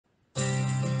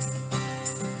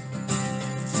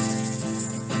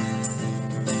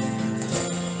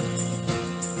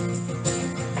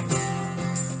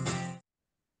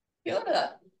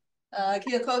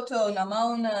Kia koto na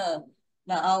mauna,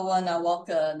 na awa, na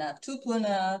waka, na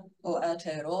tupuna o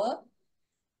Aotearoa.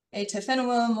 E te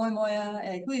whenua moimoia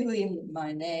e hui hui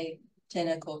mai nei,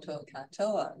 tēnā koto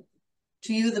katoa.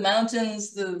 To you, the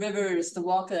mountains, the rivers, the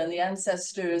waka, and the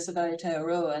ancestors of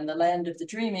Aotearoa and the land of the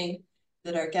dreaming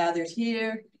that are gathered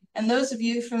here, and those of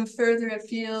you from further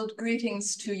afield,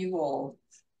 greetings to you all.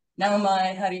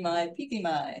 Naumai, harimai,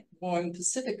 pikimai, warm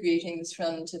Pacific greetings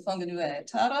from Te Whanganui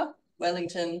Tara,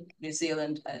 Wellington, New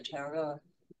Zealand, Aotearoa.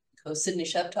 Ko Sydney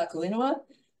Shep Taku Inua.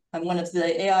 I'm one of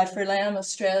the AI for LAM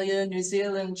Australia, New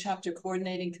Zealand Chapter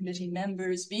Coordinating Committee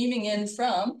members, beaming in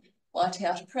from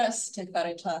Waiteata Press, Te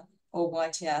Whareta o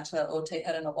Waiteata o Te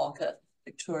Heranawaka,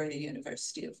 Victoria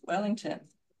University of Wellington.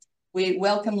 We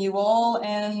welcome you all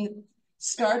and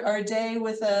start our day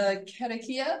with a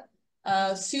karakia,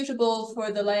 suitable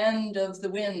for the land of the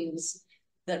winds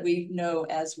that we know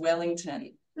as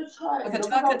Wellington.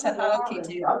 Whakataka te hao ki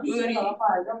te uri.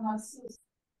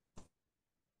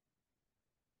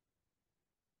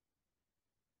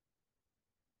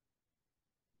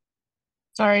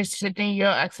 Sorry, Sydney, you're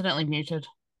accidentally muted.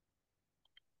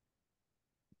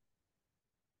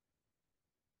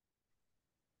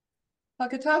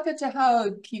 Whakataka te hao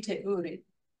ki te uri.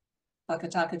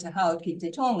 Whakataka te hao ki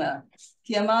te tonga.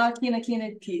 Kia mā kina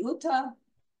kina ki uta.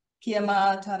 Kia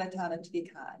mā tara tara ki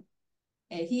kai.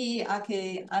 E hi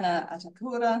ake ana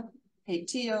atakura. He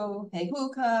tio, he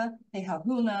huka, he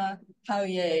hahuna,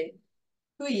 hauye,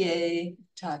 huye,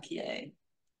 takie.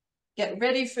 Get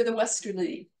ready for the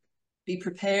westerly. Be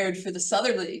prepared for the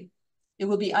southerly. It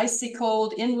will be icy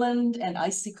cold inland and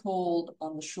icy cold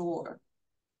on the shore.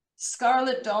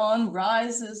 Scarlet dawn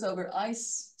rises over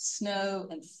ice, snow,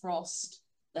 and frost.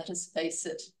 Let us face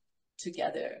it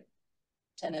together.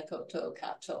 Tēnā koto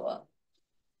katoa.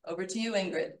 Over to you,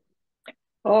 Ingrid.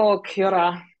 Oh, kia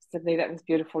ora, Sydney, that was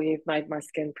beautiful. You've made my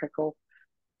skin prickle.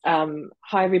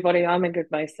 Hi, everybody. I'm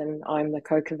Ingrid Mason. I'm the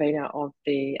co-convener of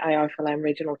the AI for LAM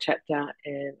regional chapter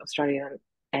in Australia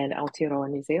and Aotearoa,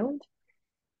 New Zealand.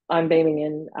 I'm beaming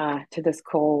in to this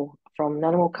call from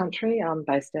Ngunnawal country. I'm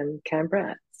based in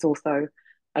Canberra. It's also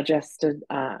adjacent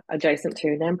to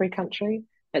Ngambri country.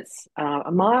 It's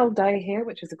a mild day here,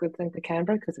 which is a good thing for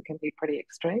Canberra because it can be pretty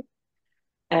extreme.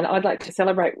 And I'd like to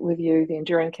celebrate with you the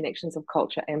enduring connections of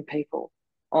culture and people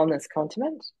on this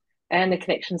continent and the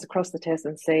connections across the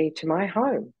Tasman Sea to my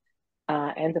home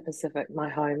and the Pacific, my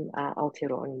home,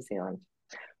 Aotearoa, New Zealand.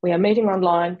 We are meeting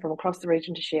online from across the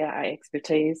region to share our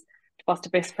expertise, to foster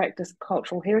best practice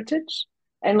cultural heritage,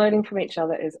 and learning from each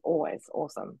other is always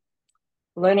awesome.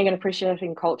 Learning and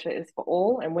appreciating culture is for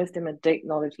all, and wisdom and deep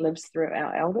knowledge lives through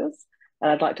our elders. And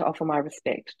I'd like to offer my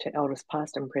respect to elders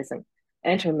past and present,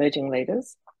 and to emerging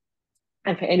leaders.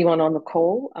 And for anyone on the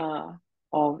call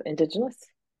of Indigenous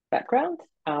background,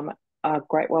 a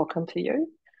great welcome to you.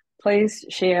 Please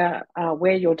share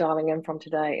where you're dialing in from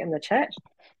today in the chat,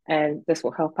 and this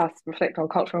will help us reflect on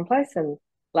culture and place and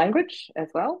language as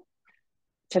well.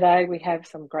 Today we have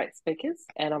some great speakers,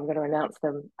 and I'm going to announce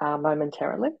them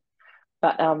momentarily.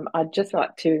 But I'd just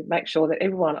like to make sure that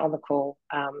everyone on the call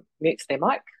mutes their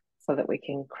mic so that we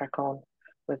can crack on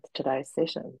with today's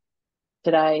session.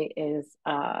 Today is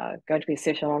going to be a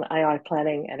session on AI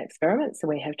planning and experiments, and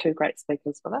we have two great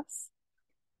speakers with us.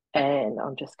 And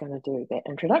I'm just going to do their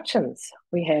introductions.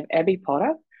 We have Abbey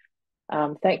Potter.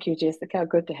 Thank you, Jessica.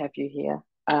 Good to have you here.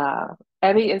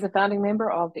 Abbey is a founding member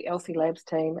of the LC Labs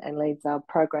team and leads our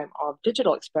program of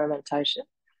digital experimentation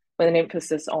with an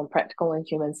emphasis on practical and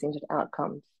human-centered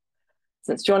outcomes.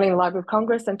 Since joining the Library of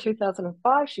Congress in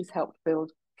 2005, she's helped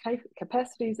build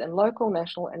capacities in local,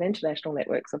 national, and international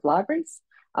networks of libraries,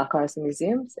 archives, and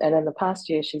museums. And in the past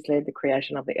year, she's led the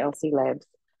creation of the LC Labs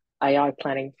AI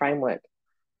planning framework.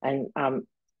 And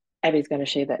Abby's going to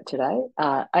share that today.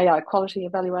 AI quality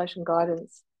evaluation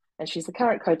guidance, and she's the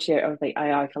current co-chair of the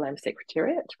AI for LAM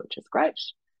Secretariat, which is great.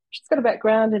 She's got a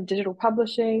background in digital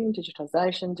publishing,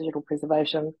 digitization, digital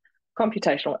preservation,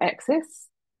 computational access,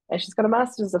 and she's got a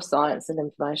Master's of Science and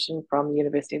Information from the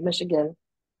University of Michigan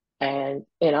and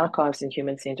in archives and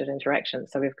human-centered interaction.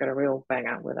 So we've got a real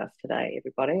banger with us today,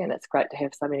 everybody, and it's great to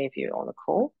have so many of you on the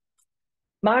call.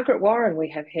 Margaret Warren, we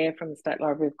have here from the State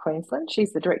Library of Queensland.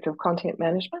 She's the Director of Content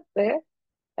Management there.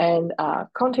 And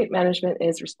content management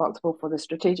is responsible for the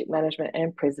strategic management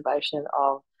and preservation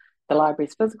of the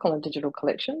library's physical and digital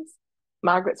collections.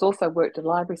 Margaret's also worked in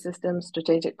library systems,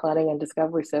 strategic planning and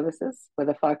discovery services with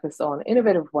a focus on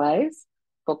innovative ways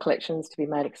for collections to be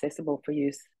made accessible for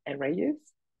use and reuse.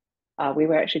 We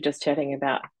were actually just chatting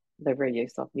about the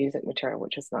reuse of music material,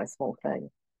 which is no small thing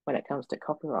when it comes to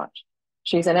copyright.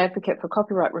 She's an advocate for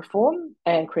copyright reform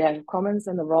and Creative Commons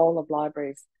and the role of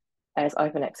libraries as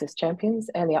open access champions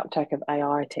and the uptake of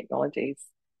AI technologies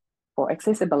for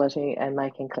accessibility and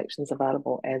making collections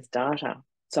available as data.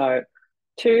 So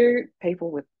 2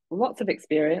 people with lots of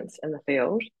experience in the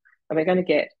field, and we're going to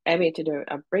get Abbey to do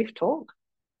a brief talk,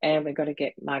 and we're going to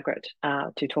get Margaret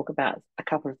to talk about a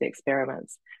couple of the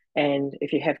experiments. And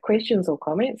if you have questions or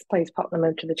comments, please pop them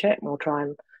into the chat and we'll try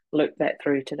and loop that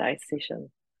through today's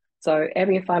session. So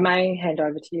Abbey, if I may hand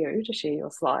over to you to share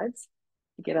your slides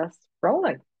to get us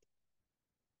rolling.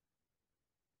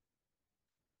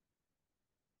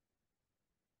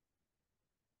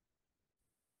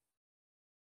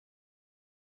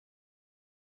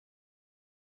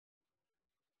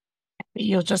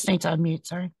 You'll just need to unmute,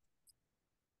 sorry.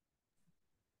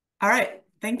 All right,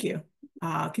 thank you.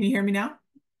 Can you hear me now?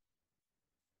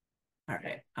 All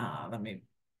right, let me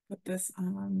put this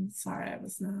on. Sorry, I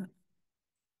was not.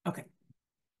 Okay.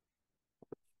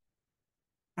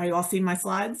 Are you all seeing my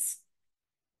slides?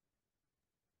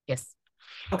 Yes.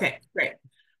 Okay, great.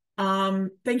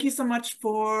 Thank you so much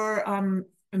for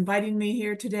inviting me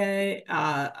here today.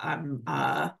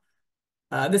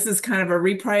 This is kind of a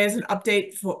reprise and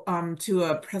update for, to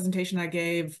a presentation I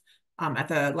gave at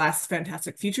the last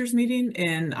Fantastic Futures meeting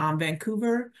in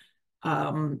Vancouver.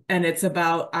 And it's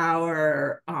about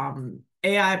our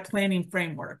AI planning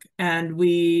framework. And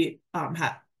we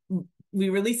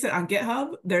released it on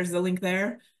GitHub. There's the link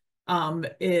there.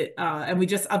 And we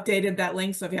just updated that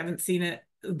link. So if you haven't seen it,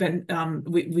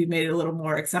 we made it a little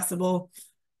more accessible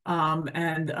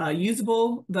and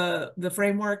usable, the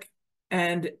framework.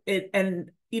 And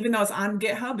even though it's on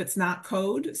GitHub, it's not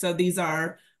code. So these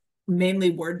are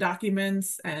mainly Word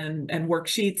documents and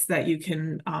worksheets that you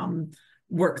can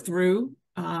work through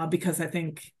because I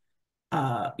think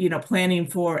planning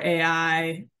for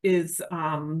AI is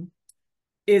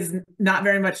not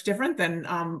very much different than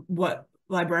what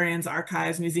librarians,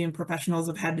 archives, museum professionals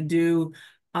have had to do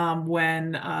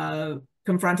when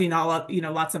confronting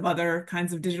lots of other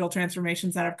kinds of digital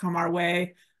transformations that have come our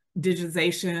way.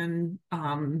 Digitization,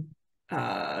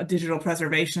 digital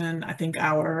preservation. I think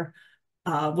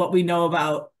what we know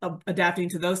about adapting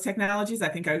to those technologies, I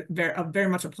think very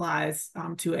much applies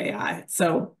to AI.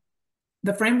 So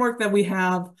the framework that we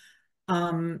have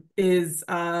is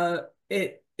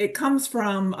it comes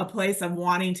from a place of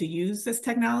wanting to use this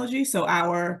technology. So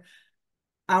when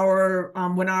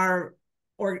our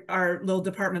little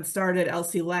department started,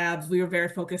 LC Labs, we were very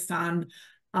focused on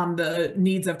the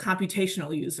needs of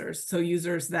computational users. So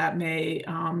users that may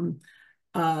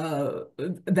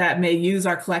use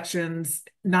our collections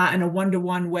not in a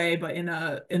one-to-one way, but in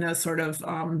a sort of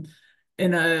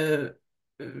in a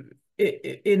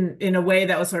way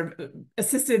that was sort of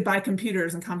assisted by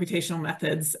computers and computational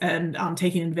methods, and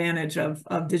taking advantage of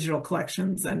digital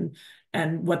collections and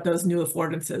what those new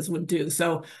affordances would do.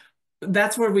 So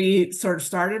that's where we sort of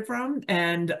started from,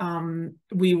 and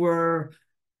we were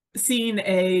seeing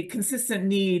a consistent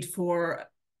need for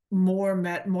more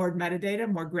metadata,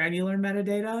 more granular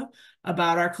metadata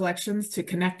about our collections to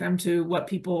connect them to what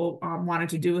people wanted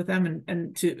to do with them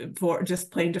and for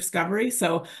just plain discovery.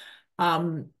 So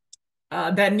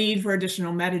that need for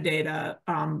additional metadata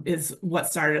is what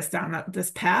started us down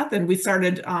this path. And we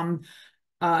started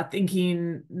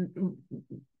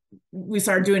we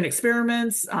started doing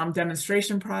experiments,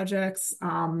 demonstration projects.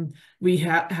 We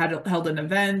held an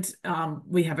event.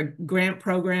 We have a grant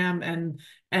program, and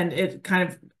it kind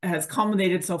of has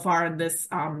culminated so far in this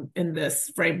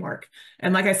framework.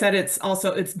 And like I said, it's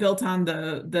built on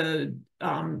the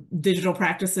digital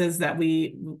practices that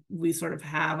we sort of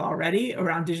have already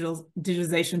around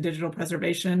digitization, digital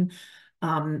preservation,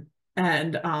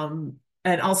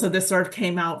 and also this sort of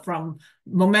came out from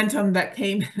momentum that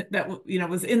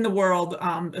was in the world,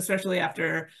 especially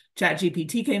after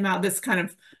ChatGPT came out. This kind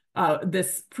of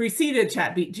this preceded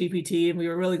ChatGPT, and we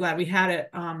were really glad we had it.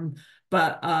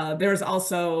 But there's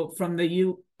also from the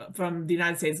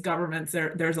United States governments,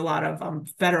 there's a lot of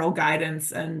federal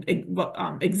guidance and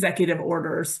executive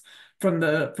orders from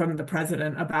the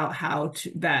president about how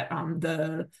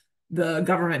the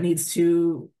government needs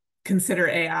to consider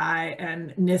AI,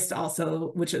 and NIST also,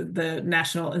 which is the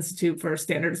National Institute for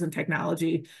Standards and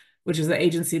Technology, which is an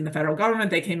agency in the federal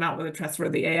government. They came out with a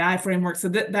trustworthy AI framework. So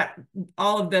that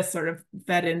all of this sort of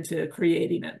fed into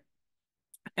creating it.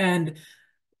 And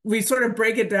we sort of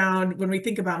break it down when we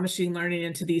think about machine learning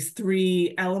into these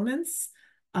 3 elements: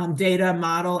 data,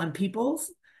 model, and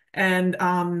peoples. And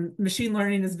machine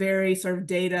learning is very sort of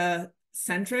data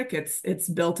centric. It's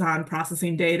built on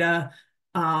processing data.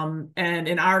 And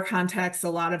in our context, a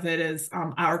lot of it is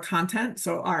our content,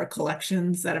 so our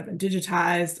collections that have been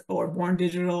digitized or born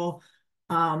digital,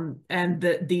 and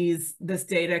this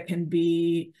data can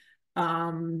be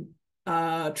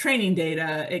training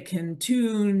data, it can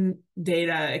tune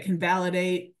data, it can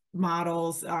validate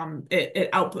models,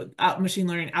 machine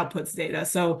learning outputs data.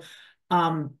 So,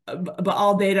 but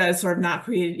all data is sort of not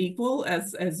created equal,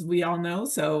 as we all know.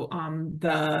 So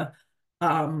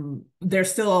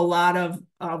there's still a lot of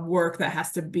work that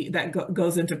has to be,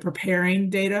 goes into preparing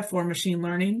data for machine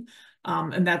learning.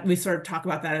 And that we sort of talk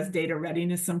about that as data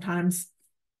readiness sometimes.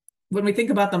 When we think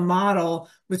about the model,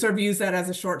 we sort of use that as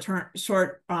a short term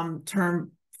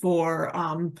for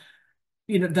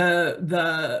you know,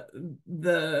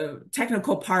 the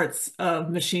technical parts of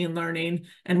machine learning,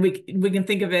 and we can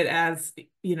think of it as,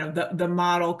 you know, the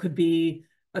model could be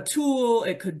a tool,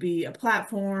 it could be a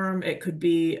platform, it could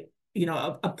be, you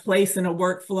know, a place in a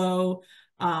workflow,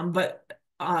 and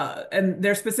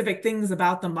there's specific things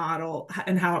about the model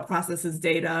and how it processes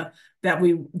data that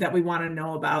we want to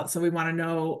know about. So we want to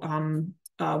know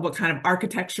what kind of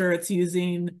architecture it's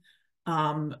using,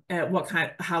 how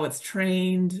it's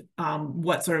trained,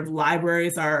 what sort of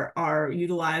libraries are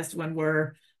utilized when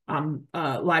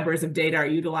libraries of data are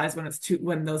utilized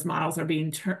when those models are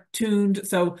being tuned.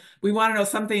 So we want to know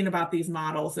something about these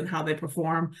models and how they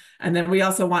perform. And then we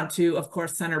also want to, of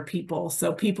course, center people.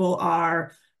 So people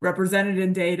are represented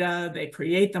in data, they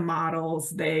create the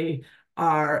models, their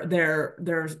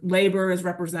labor is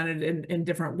represented in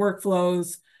different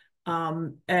workflows.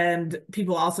 And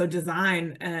people also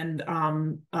design and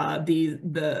the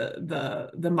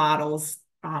models,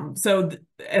 and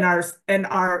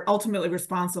are ultimately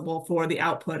responsible for the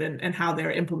output and how they're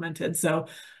implemented. So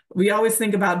we always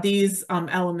think about these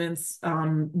elements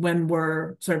when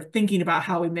we're sort of thinking about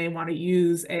how we may want to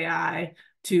use AI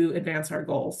to advance our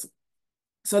goals.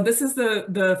 So this is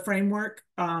the framework.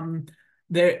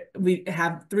 We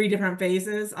have 3 different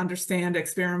phases: understand,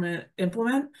 experiment,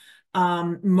 implement.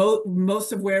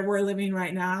 Most of where we're living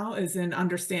right now is in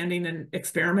understanding and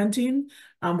experimenting.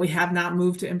 We have not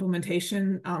moved to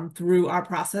implementation through our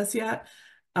process yet.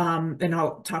 And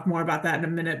I'll talk more about that in a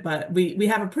minute, but we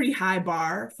have a pretty high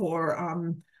bar for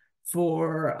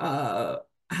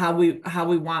how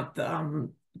we want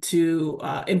to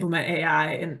implement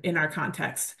AI in our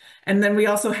context. And then we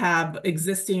also have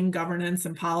existing governance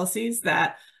and policies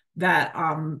that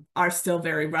are still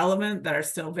very relevant, that are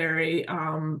still very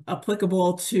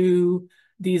applicable to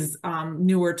these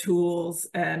newer tools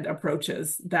and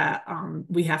approaches that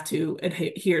we have to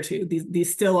adhere to.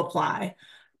 These still apply.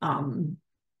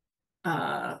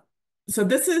 So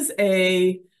this is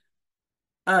a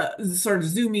sort of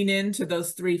zooming into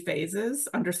those 3 phases: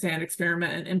 understand,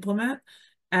 experiment, and implement.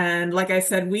 And like I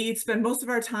said, we spend most of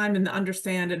our time in the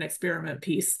understand and experiment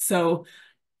piece. So,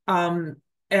 and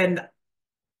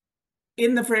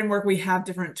in the framework, we have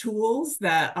different tools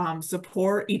that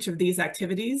support each of these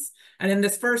activities. And in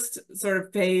this first sort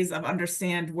of phase of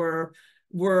understand, we're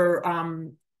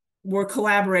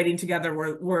collaborating together.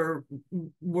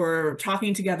 We're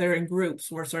talking together in groups.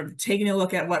 We're sort of taking a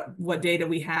look at what data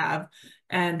we have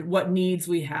and what needs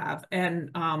we have. And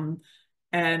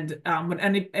when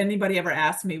anybody ever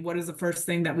asks me what is the first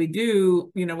thing that we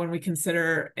do, you know, when we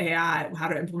consider AI, how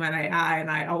to implement AI, and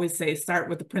I always say start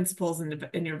with the principles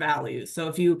and your values. So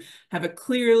if you have a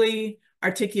clearly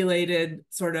articulated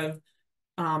sort of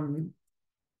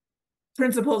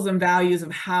principles and values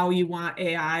of how you want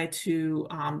AI to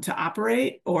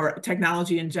operate, or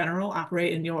technology in general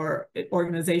operate in your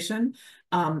organization,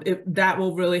 that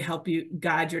will really help you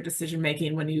guide your decision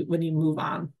making when you move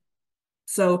on.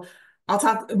 So I'll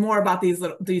talk more about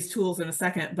these tools in a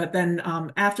second, but then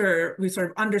after we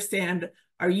sort of understand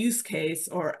our use case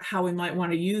or how we might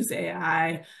want to use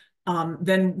AI,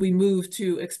 then we move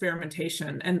to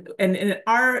experimentation. And in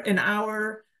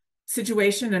our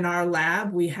situation in our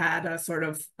lab, we had a sort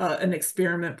of an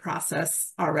experiment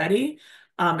process already,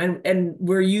 and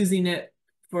we're using it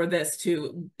for this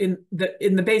too, in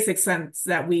the basic sense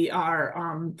that we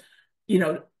are, you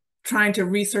know, trying to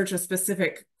research a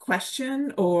specific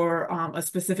question or a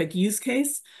specific use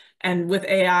case, and with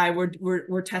AI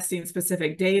we're testing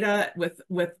specific data with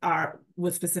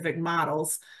specific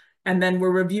models, and then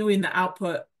we're reviewing the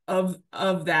output of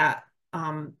that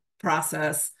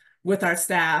process with our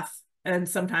staff and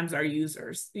sometimes our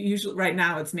users. Usually right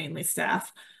now it's mainly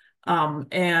staff,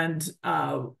 and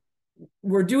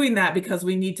we're doing that because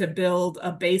we need to build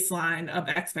a baseline of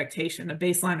expectation, a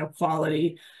baseline of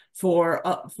quality for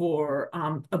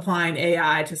applying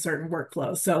AI to certain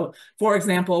workflows. So, for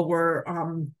example,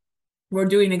 we're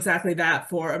doing exactly that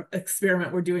for an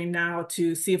experiment we're doing now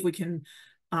to see if we can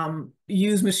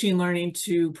use machine learning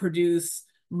to produce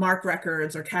MARC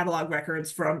records or catalog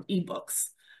records from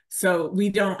ebooks. So we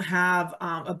don't have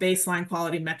a baseline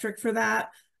quality metric for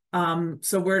that.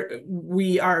 So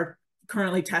we are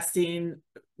currently testing.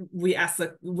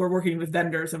 We're working with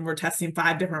vendors and we're testing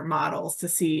 5 different models to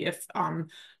see if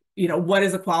what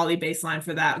is a quality baseline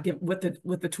for that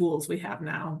with the tools we have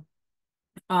now.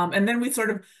 And then we sort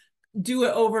of do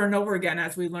it over and over again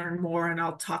as we learn more, and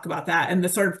I'll talk about that. And the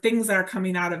sort of things that are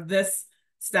coming out of this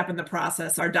step in the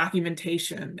process are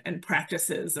documentation and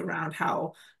practices around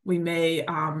how we may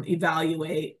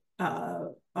evaluate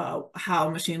how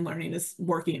machine learning is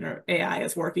working or AI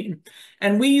is working.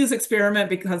 And we use experiment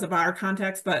because of our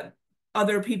context, but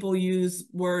other people use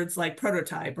words like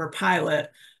prototype or pilot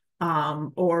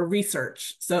or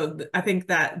research. So I think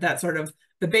that sort of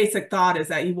the basic thought is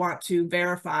that you want to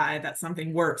verify that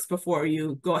something works before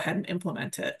you go ahead and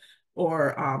implement it,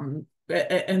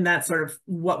 and that's sort of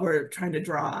what we're trying to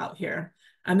draw out here.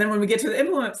 And then when we get to the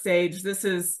implement stage, this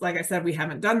is, like I said, we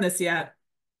haven't done this yet,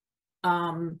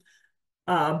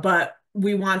 but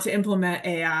we want to implement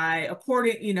AI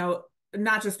according,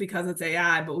 not just because it's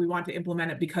AI, but we want to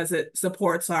implement it because it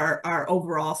supports our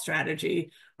overall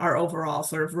strategy, our overall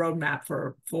sort of roadmap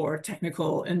for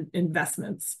technical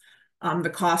investments.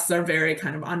 The costs are very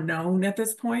kind of unknown at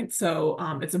this point, so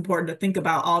it's important to think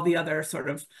about all the other sort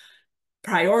of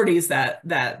priorities that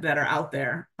are out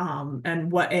there,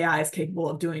 and what AI is capable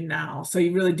of doing now. So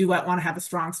you really do want to have a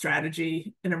strong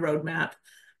strategy in a roadmap,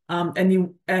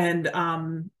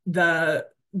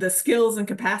 the skills and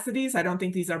capacities. I don't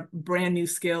think these are brand new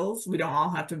skills. We don't all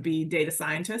have to be data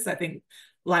scientists. I think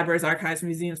libraries, archives,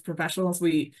 museums professionals,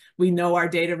 we know our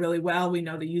data really well. We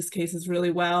know the use cases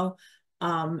really well.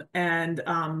 And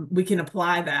we can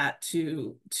apply that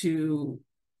to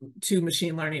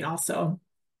machine learning also.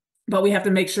 But we have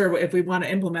to make sure if we want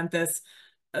to implement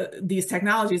these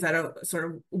technologies at a sort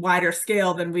of wider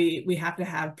scale, then we have to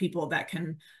have people that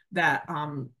can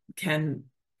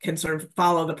sort of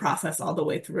follow the process all the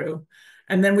way through.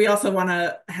 And then we also want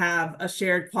to have a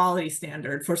shared quality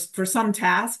standard for some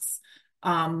tasks,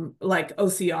 like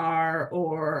OCR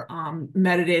or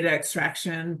metadata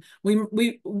extraction.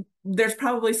 There's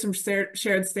probably some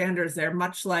shared standards there,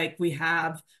 much like we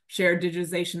have shared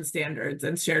digitization standards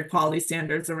and shared quality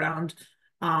standards around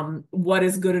what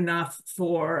is good enough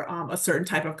for a certain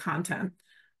type of content,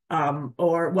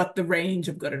 or what the range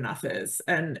of good enough is.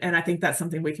 And I think that's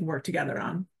something we can work together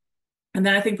on. And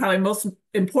then I think probably most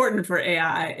important for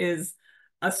AI is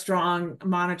a strong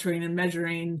monitoring and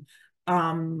measuring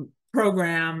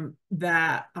program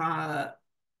that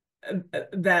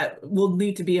will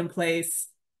need to be in place,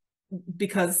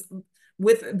 because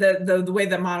with the way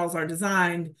that models are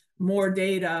designed, more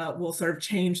data will sort of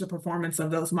change the performance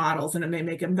of those models, and it may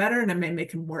make them better and it may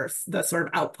make them worse, the sort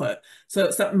of output.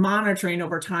 So monitoring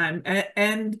over time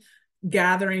and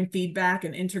gathering feedback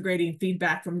and integrating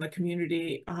feedback from the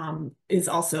community is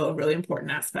also a really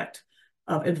important aspect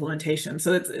of implementation.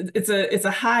 So it's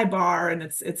a high bar, and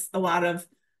it's a lot of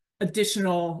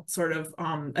additional sort of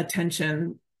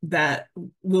attention that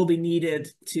will be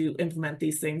needed to implement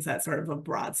these things at sort of a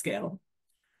broad scale.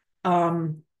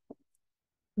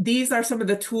 These are some of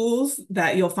the tools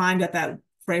that you'll find at that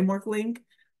framework link.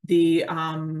 The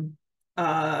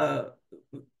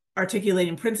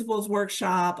articulating principles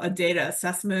workshop, a data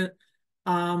assessment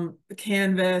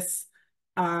canvas,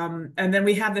 and then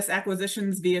we have this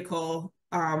acquisitions vehicle,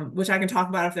 which I can talk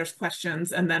about if there's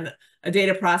questions, and then a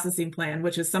data processing plan,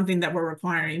 which is something that we're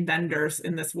requiring vendors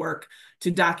in this work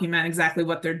to document exactly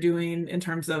what they're doing in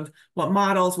terms of what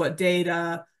models, what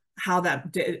data, how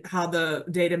the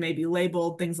data may be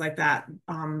labeled, things like that.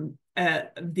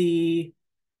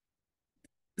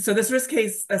 So this risk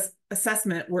case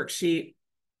assessment worksheet,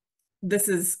 this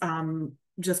is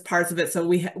just parts of it.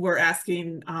 So we're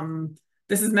asking,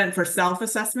 this is meant for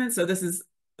self-assessment. So this is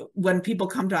when people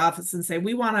come to office and say,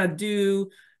 we want to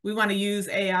use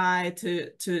AI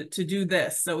to do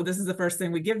this. So this is the first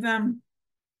thing we give them.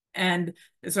 And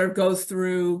it sort of goes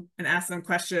through and asks them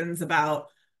questions about,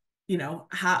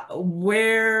 how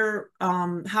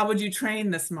would you train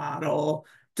this model?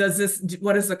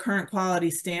 What is the current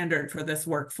quality standard for this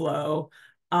workflow?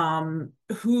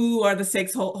 Who are the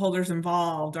stakeholders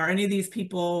involved? Are any of these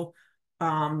people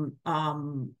that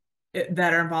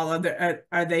are involved,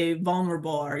 are they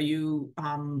vulnerable? Are you,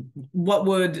 are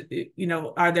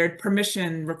there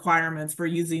permission requirements for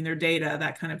using their data,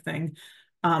 that kind of thing?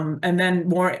 And then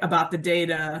more about the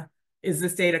data. Is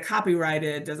this data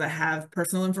copyrighted? Does it have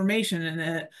personal information in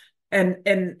it? And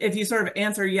if you sort of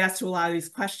answer yes to a lot of these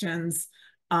questions,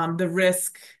 the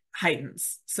risk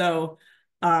heightens. So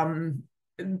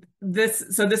this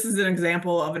is an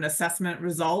example of an assessment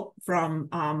result from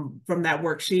that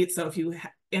worksheet. So if you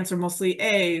answer mostly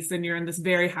A's, then you're in this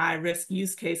very high risk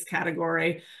use case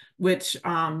category. which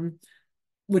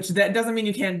that doesn't mean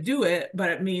you can't do it,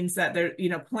 but it means that there,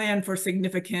 plan for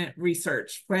significant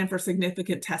research, plan for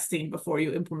significant testing before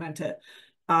you implement it.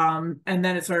 And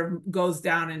then it sort of goes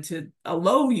down into a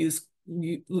lower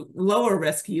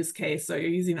risk use case. So you're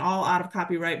using all out of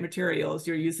copyright materials.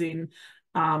 You're using,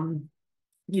 you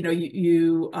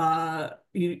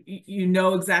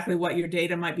know exactly what your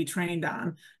data might be trained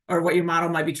on, or what your model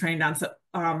might be trained on. So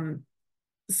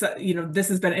this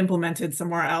has been implemented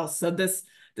somewhere else. So this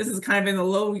is kind of in the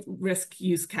low risk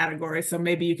use category. So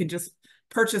maybe you can just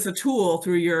purchase a tool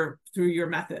through your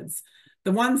methods.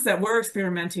 The ones that we're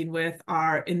experimenting with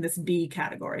are in this B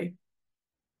category.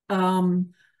 So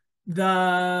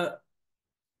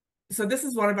this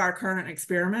is one of our current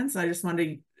experiments. I just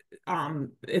wanted to,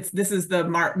 this is the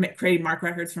creating MARC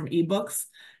records from ebooks.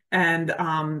 And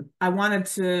I wanted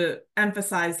to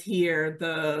emphasize here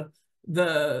the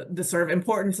sort of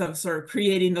importance of sort of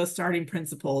creating those starting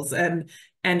principles. And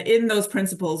in those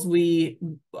principles,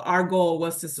 our goal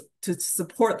was to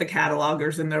support the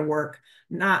catalogers in their work,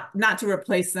 not to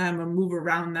replace them and move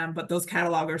around them, but those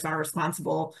catalogers are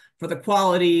responsible for the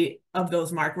quality of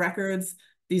those MARC records.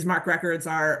 These MARC records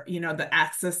are,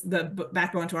 the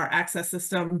backbone to our access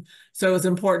system. So it was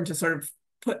important to sort of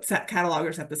put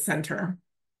catalogers at the center.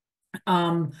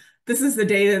 This is the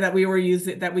data that we used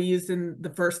in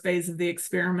the first phase of the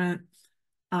experiment.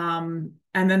 And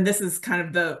then this is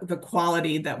kind of the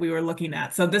quality that we were looking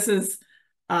at. So this is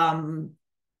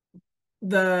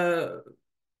the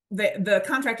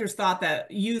contractors thought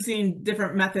that using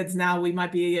different methods now, we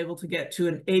might be able to get to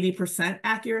an 80%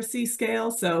 accuracy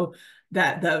scale. So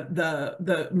that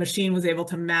the machine was able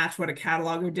to match what a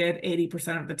cataloger did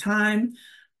 80% of the time.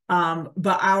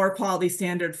 But our quality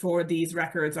standard for these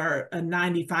records are a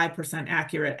 95%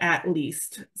 accurate at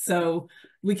least. So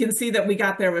we can see that we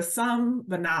got there with some,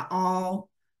 but not all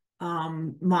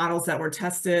models that were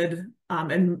tested.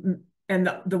 And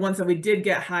the ones that we did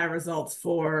get high results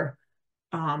for,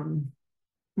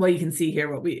 well, you can see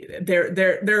here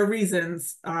there are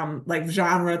reasons, like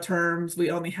genre terms. We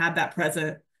only had that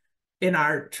present in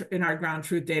our ground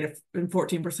truth data in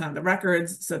 14% of the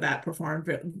records, so that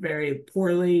performed very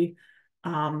poorly.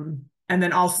 And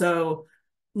then also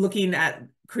looking at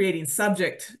creating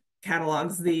subject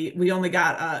catalogs, we only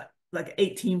got like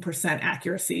 18%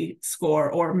 accuracy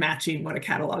score, or matching what a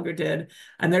cataloger did.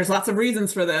 And there's lots of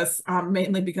reasons for this,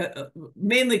 mainly because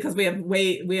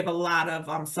we have a lot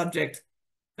of subject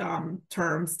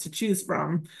terms to choose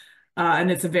from,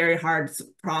 and it's a very hard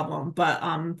problem. But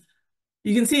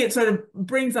you can see it sort of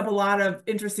brings up a lot of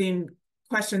interesting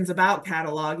questions about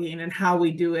cataloging and how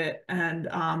we do it, and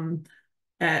some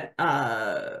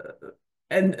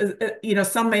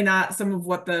of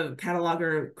what the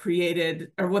cataloger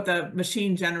created or what the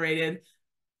machine generated,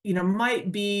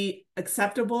 might be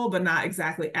acceptable, but not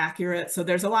exactly accurate. So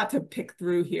there's a lot to pick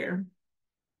through here.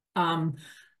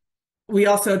 We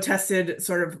also tested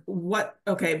sort of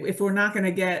if we're not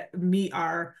going to meet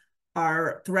our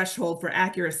threshold for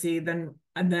accuracy, then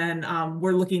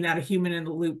we're looking at a human in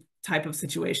the loop type of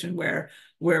situation where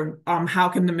how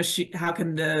can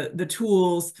the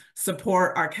tools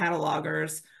support our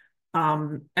catalogers,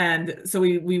 and so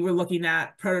we were looking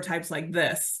at prototypes like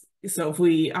this. So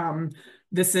if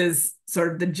this is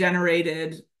sort of the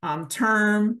generated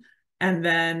term, and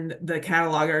then the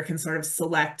cataloger can sort of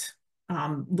select,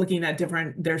 looking at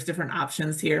there's different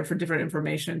options here for different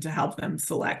information to help them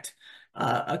select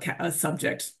a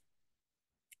subject.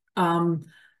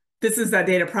 This is that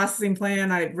data processing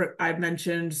plan I've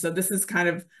mentioned. So this is kind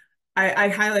of, I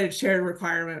highlighted shared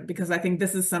requirement because I think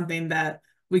this is something that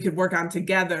we could work on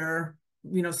together,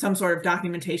 some sort of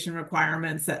documentation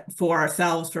requirements for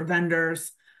ourselves, for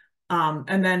vendors,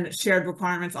 and then shared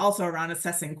requirements also around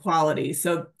assessing quality.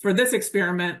 So for this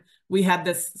experiment, we had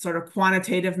this sort of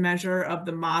quantitative measure of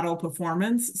the model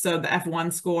performance. So the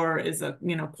F1 score is a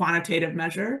quantitative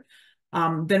measure.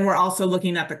 Then we're also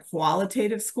looking at the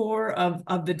qualitative score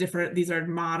of the different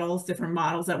models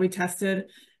that we tested,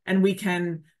 and we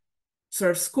can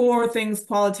sort of score things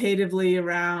qualitatively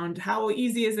around how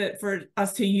easy is it for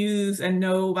us to use and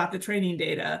know about the training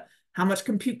data, how much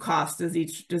compute cost does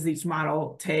each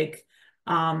model take,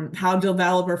 how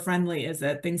developer friendly is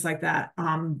it, things like that.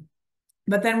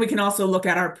 But then we can also look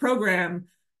at our program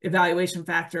evaluation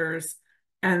factors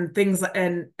and things,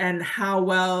 and how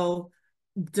well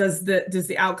does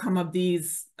the outcome of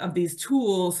these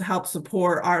tools help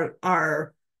support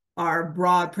our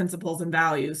broad principles and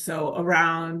values. So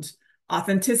around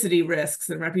authenticity risks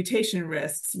and reputation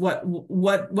risks,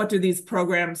 what do these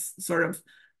programs sort of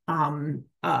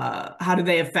how do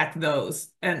they affect those?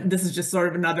 And this is just sort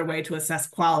of another way to assess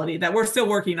quality that we're still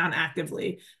working on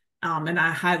actively. And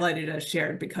I highlighted as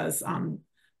shared because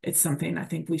it's something I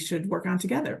think we should work on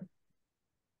together.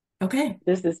 Okay.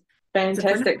 This is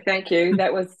fantastic. Thank you.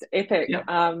 That was epic. Yep.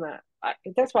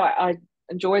 That's why I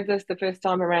enjoyed this the first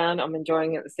time around. I'm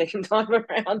enjoying it the second time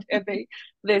around, Abbey.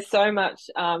 There's so much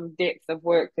depth of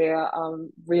work there.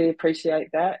 Really appreciate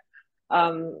that.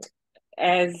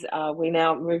 As we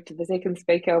now move to the second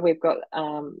speaker, we've got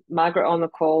Margaret on the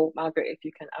call. Margaret, if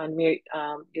you can unmute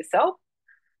yourself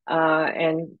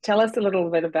and tell us a little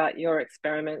bit about your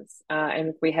experiments. And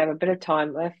if we have a bit of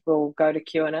time left, we'll go to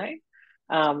Q&A.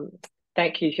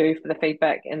 Thank you, Hugh, for the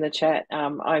feedback in the chat.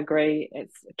 I agree.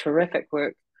 It's terrific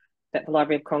work that the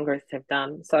Library of Congress have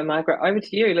done. So, Margaret, over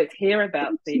to you. Let's hear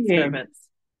about the experiments.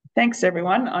 Thanks,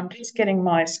 everyone. I'm just getting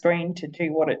my screen to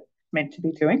do what it's meant to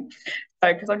be doing.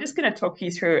 So, because I'm just going to talk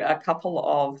you through a couple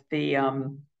of the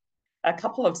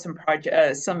some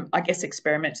projects, some I guess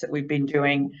experiments that we've been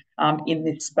doing in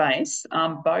this space,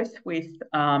 both with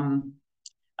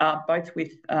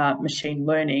machine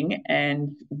learning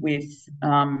and with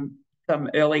some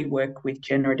early work with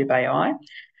generative AI.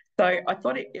 So I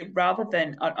thought rather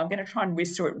than, I'm going to try and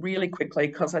whiz through it really quickly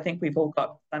because I think we've all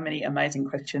got so many amazing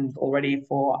questions already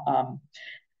for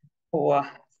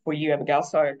you, Abigail.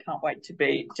 So I can't wait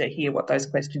to hear what those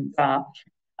questions are.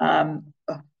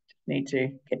 Need to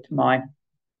get to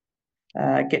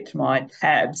my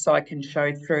tab so I can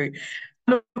show through.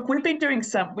 Look, we've been doing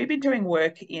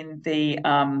work in the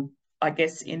I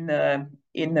guess in the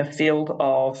field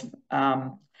of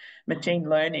machine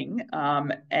learning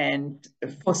and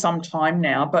for some time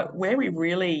now, but where we've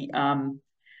really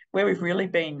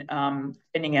been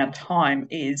spending our time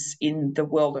is in the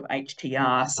world of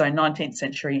HTR, so 19th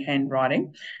century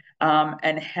handwriting,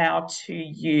 and how to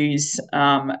use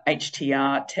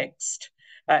HTR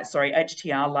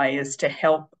layers to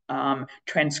help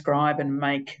transcribe and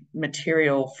make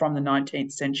material from the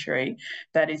 19th century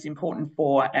that is important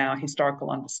for our historical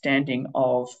understanding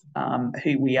of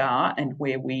who we are and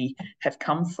where we have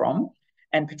come from,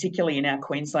 and particularly in our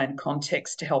Queensland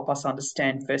context to help us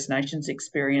understand First Nations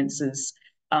experiences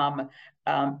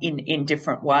in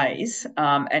different ways,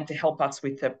 and to help us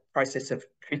with the process of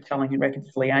truth-telling and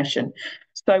reconciliation.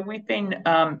 So we've been,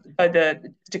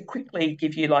 to quickly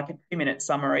give you like a 2-minute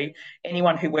summary,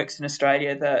 anyone who works in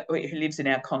Australia, who lives in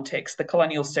our context, the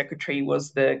Colonial Secretary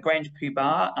was the Grand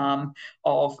Poobah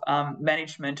of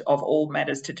management of all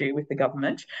matters to do with the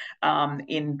government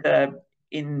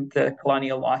in the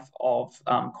colonial life of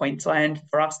Queensland.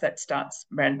 For us, that starts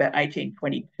around about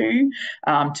 1822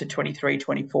 to 23,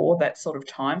 24, that sort of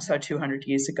time, so 200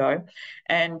 years ago.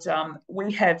 And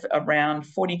we have around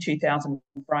 42,000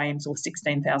 frames or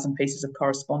 16,000 pieces of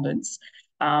correspondence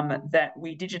that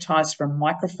we digitised from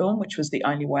microfilm, which was the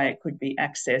only way it could be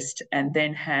accessed, and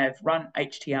then have run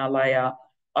HTR layer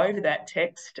over that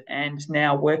text, and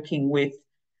now working with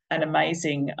an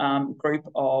amazing group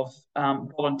of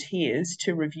volunteers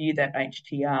to review that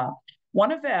HTR.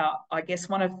 One of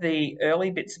the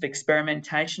early bits of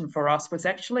experimentation for us was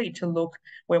actually to look,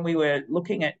 when we were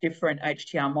looking at different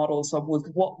HTR models, of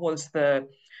what was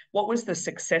the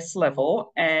success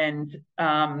level, and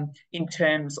in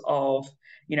terms of,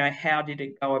 how did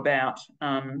it go about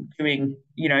doing,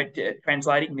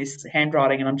 translating this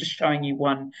handwriting. And I'm just showing you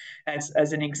one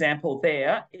as an example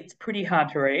there. It's pretty hard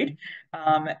to read.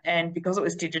 And because it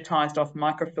was digitised off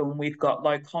microfilm, we've got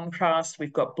low contrast,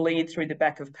 we've got bleed through the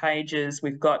back of pages,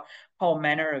 we've got a whole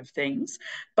manner of things.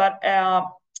 But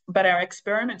our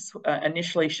experiments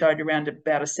initially showed around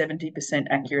about a 70%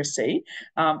 accuracy,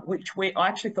 which I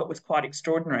actually thought was quite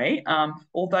extraordinary.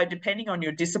 Although depending on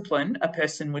your discipline, a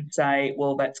person would say,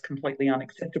 well, that's completely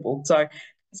unacceptable. So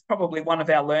it's probably one of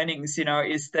our learnings,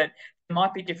 is that there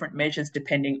might be different measures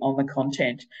depending on the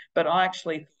content. But I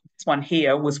actually, this one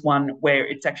here was one where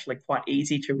it's actually quite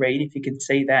easy to read, if you can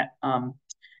see that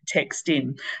text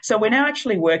in. So we're now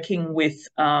actually working with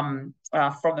From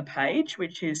the Page,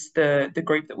 which is the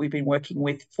group that we've been working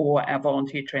with for our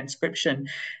volunteer transcription,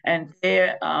 and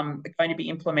they're going to be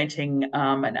implementing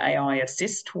an AI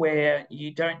assist where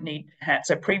you don't need to have,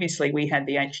 so previously we had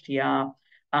the HTR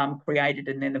created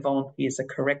and then the volunteers are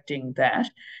correcting that.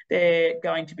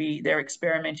 They're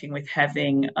experimenting with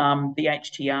having the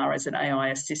HTR as an AI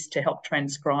assist to help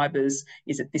transcribers.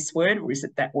 Is it this word, or is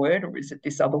it that word, or is it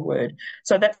this other word?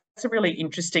 So that's a really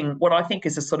interesting, what I think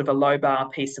is a sort of a low bar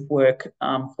piece of work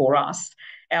for us.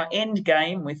 Our end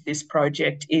game with this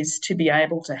project is to be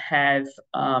able to have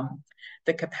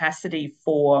the capacity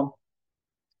for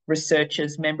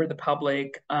researchers, members of the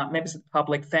public,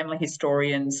 family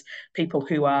historians, people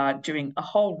who are doing a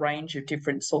whole range of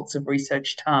different sorts of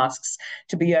research tasks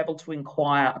to be able to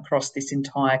inquire across this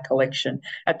entire collection.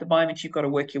 At the moment, you've got to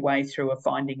work your way through a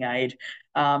finding aid,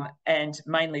 and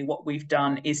mainly what we've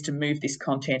done is to move this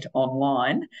content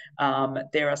online.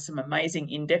 There are some amazing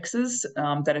indexes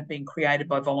that have been created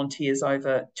by volunteers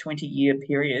over 20-year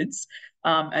periods.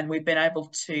 And we've been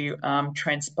able to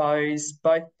transpose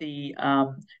both the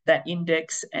that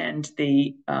index and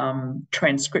the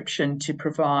transcription to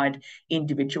provide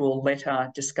individual letter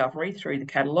discovery through the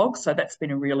catalogue. So that's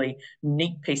been a really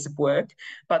neat piece of work.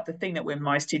 But the thing that we're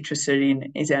most interested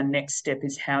in is our next step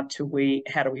is how do we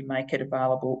make it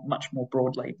available much more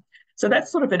broadly. So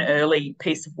that's sort of an early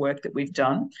piece of work that we've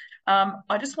done.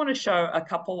 I just want to show a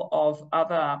couple of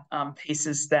other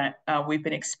pieces that we've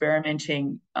been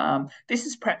experimenting. This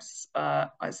is perhaps,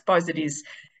 I suppose it is,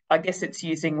 I guess it's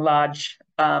using large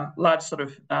sort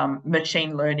of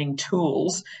machine learning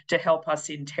tools to help us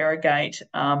interrogate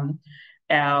our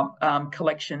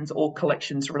collections or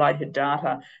collections-related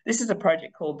data. This is a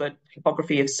project called the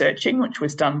Topography of Searching, which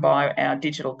was done by our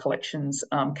Digital Collections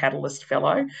Catalyst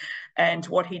Fellow. And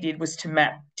what he did was to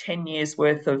map 10 years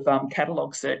worth of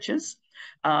catalogue searches,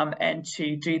 and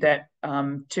to do that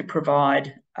to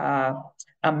provide a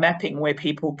mapping where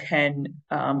people can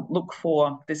look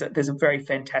for, there's a very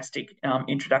fantastic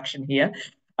introduction here,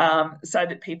 so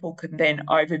that people can then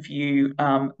overview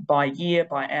by year,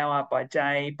 by hour, by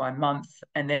day, by month,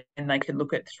 and then they can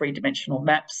look at three-dimensional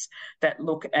maps that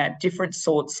look at different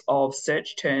sorts of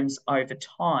search terms over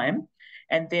time.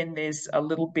 And then there's a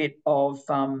little bit of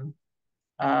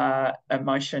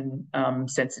emotions and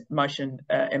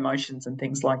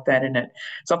things like that in it.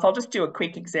 So if I'll just do a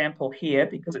quick example here,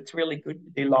 because it's really good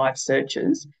to do live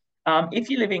searches.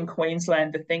 If you live in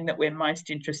Queensland, the thing that we're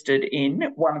most interested in,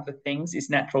 one of the things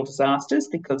is natural disasters,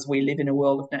 because we live in a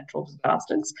world of natural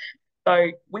disasters.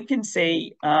 So we can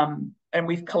see, and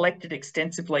we've collected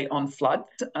extensively on floods,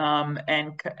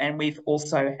 and we've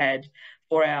also had,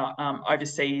 for our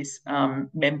overseas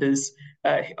members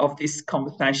of this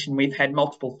conversation, we've had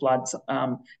multiple floods.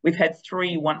 We've had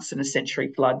 3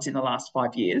 once-in-a-century floods in the last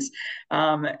 5 years.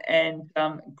 And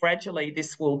gradually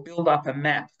this will build up a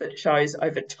map that shows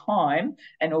over time,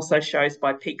 and also shows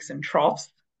by peaks and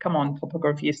troughs, come on,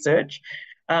 Topography of Search,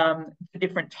 the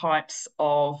different types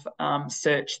of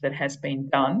search that has been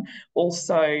done.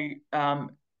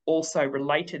 Also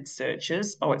related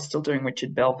searches. Oh, it's still doing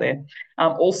Richard Bell there.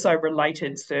 Also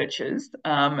related searches.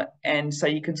 And so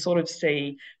you can sort of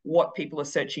see what people are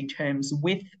searching terms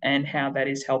with and how that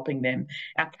is helping them.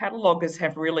 Our cataloguers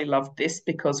have really loved this,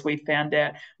 because we found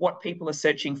out what people are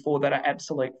searching for that are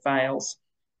absolute fails.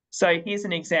 So here's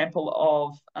an example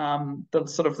of the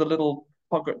sort of the little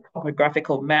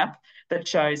topographical map that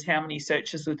shows how many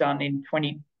searches were done in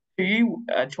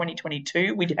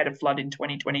 2022. We had a flood in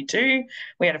 2022.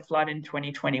 We had a flood in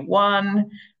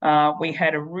 2021. We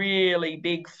had a really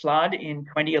big flood in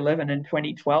 2011 and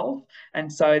 2012. And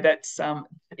so that's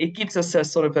it gives us a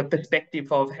sort of a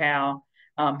perspective of how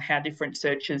different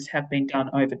searches have been done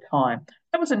over time.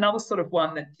 That was another sort of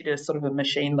one that did a sort of a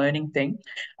machine learning thing.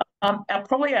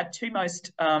 Probably our 2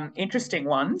 most interesting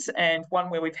ones, and one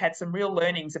where we've had some real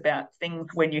learnings about things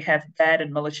when you have bad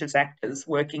and malicious actors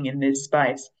working in this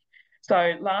space.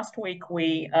 So last week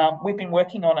we've been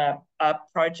working on a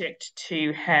project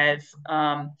to have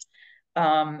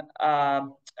a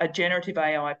generative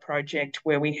AI project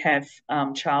where we have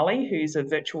Charlie, who's a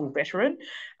virtual veteran,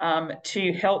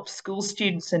 to help school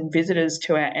students and visitors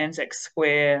to our Anzac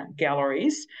Square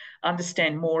galleries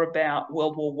understand more about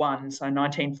World War I, so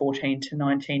 1914 to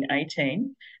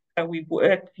 1918. So we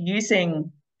worked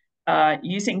using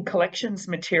collections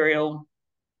material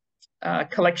from our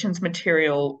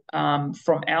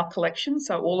collection,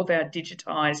 so all of our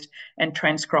digitised and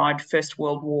transcribed First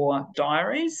World War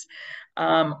diaries.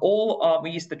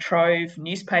 We use the Trove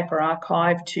newspaper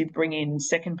archive to bring in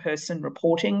second-person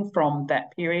reporting from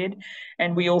that period,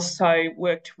 and we also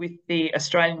worked with the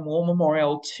Australian War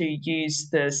Memorial to use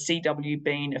the C.W.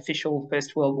 Bean official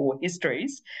First World War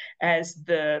histories as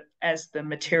the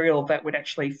material that would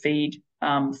actually feed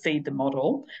the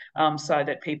model, so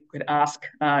that people could ask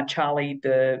Charlie,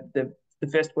 the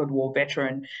First World War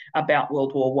veteran, about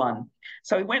World War I.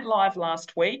 So we went live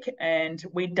last week, and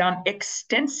we'd done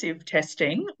extensive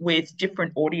testing with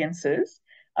different audiences.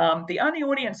 The only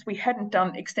audience we hadn't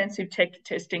done extensive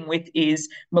testing with is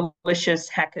malicious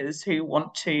hackers who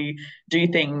want to do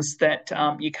things that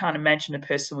you can't imagine a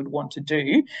person would want to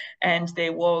do. And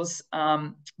there was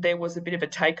a bit of a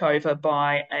takeover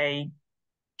by a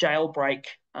jailbreak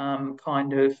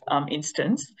kind of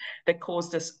instance that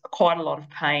caused us quite a lot of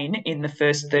pain in the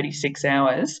first 36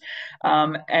 hours.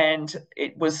 And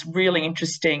it was really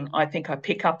interesting. I think I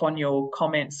pick up on your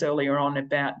comments earlier on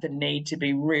about the need to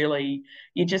be really,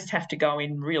 you just have to go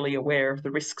in really aware of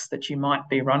the risks that you might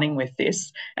be running with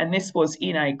this. And this was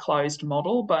in a closed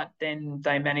model, but then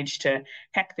they managed to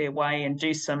hack their way and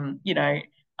do some, you know,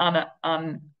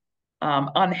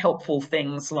 unhelpful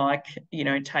things like, you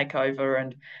know, take over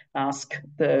and ask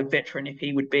the veteran if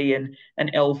he would be an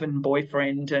elven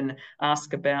boyfriend, and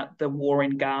ask about the war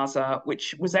in Gaza,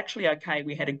 which was actually okay.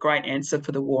 We had a great answer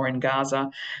for the war in Gaza,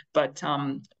 but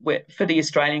for the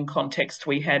Australian context,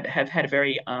 we have had a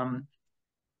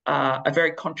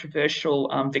very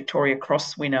controversial Victoria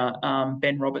Cross winner,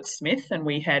 Ben Roberts-Smith, and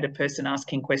we had a person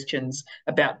asking questions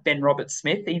about Ben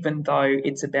Roberts-Smith, even though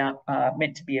it's about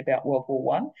meant to be about World War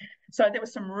One. So there were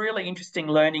some really interesting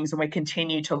learnings, and we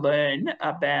continue to learn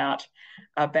about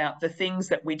the things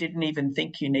that we didn't even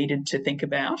think you needed to think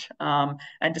about.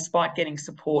 And despite getting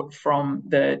support from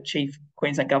the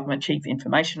Queensland Government Chief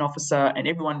Information Officer and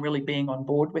everyone really being on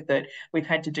board with it, we've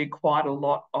had to do quite a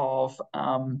lot of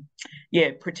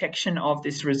protection of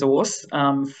this resource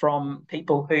from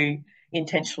people who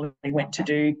intentionally went to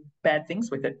do bad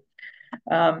things with it.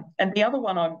 And the other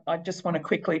one I just want to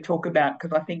quickly talk about,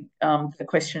 because I think the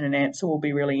question and answer will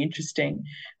be really interesting.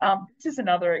 This is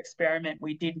another experiment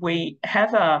we did. We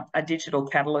have a digital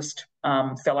catalyst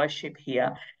fellowship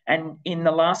here, and in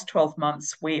the last 12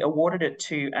 months, we awarded it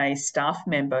to a staff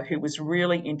member who was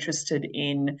really interested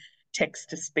in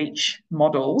text-to-speech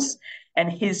models,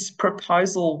 and his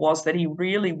proposal was that he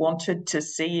really wanted to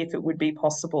see if it would be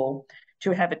possible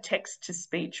to have a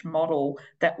text-to-speech model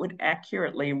that would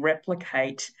accurately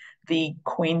replicate the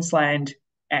Queensland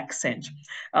accent.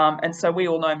 And so we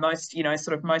all know most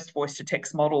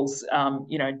voice-to-text models,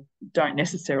 don't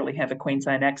necessarily have a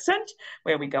Queensland accent,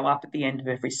 where we go up at the end of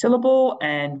every syllable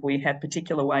and we have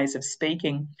particular ways of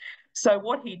speaking. So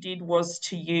what he did was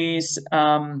to use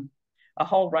a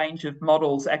whole range of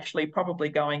models, actually probably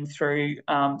going through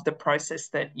the process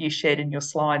that you shared in your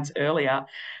slides earlier,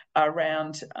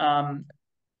 around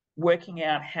working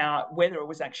out whether it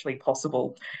was actually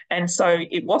possible. And so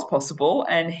it was possible,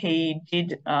 and he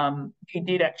did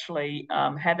actually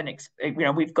have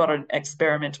we've got an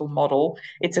experimental model.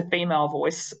 It's a female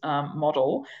voice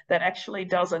model that actually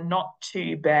does a not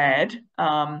too bad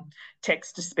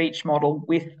text-to-speech model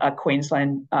with a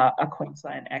Queensland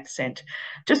accent.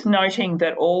 Just noting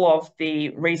that all of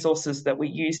the resources that we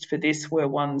used for this were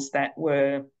ones that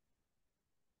were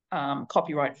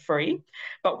copyright free,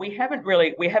 but we haven't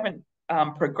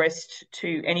progressed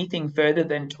to anything further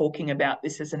than talking about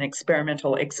this as an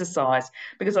experimental exercise,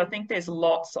 because I think there's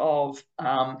lots of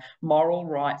moral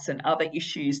rights and other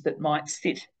issues that might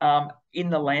sit in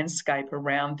the landscape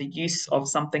around the use of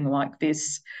something like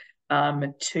this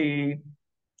for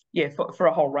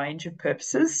a whole range of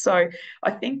purposes. So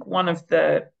I think one of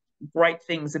the great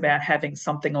things about having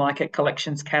something like a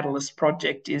collections catalyst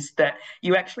project is that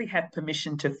you actually have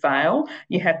permission to fail.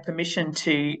 You have permission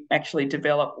to actually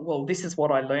develop, well, this is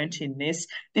what I learned in this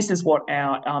is what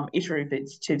our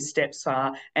iterative steps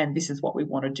are, and this is what we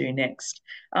want to do next.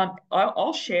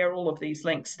 I'll share all of these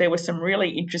links. There were some really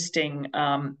interesting,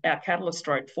 our catalyst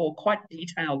wrote 4 quite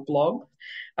detailed blogs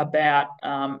about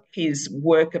his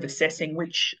work of assessing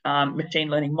which machine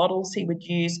learning models he would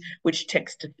use, which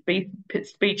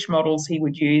text-to-speech models he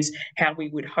would use, how we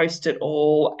would host it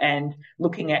all, and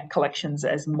looking at collections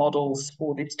as models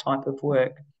for this type of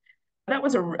work. That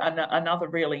was another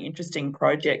really interesting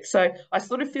project. So I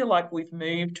sort of feel like we've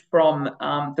moved from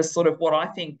the sort of what I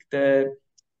think the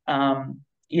OCR,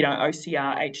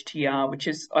 HTR, which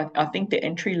is, I think, the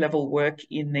entry-level work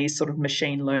in these sort of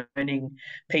machine learning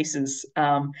pieces,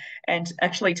 and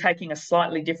actually taking a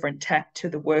slightly different tack to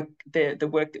the work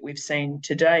that we've seen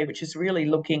today, which is really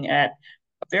looking at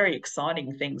very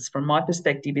exciting things from my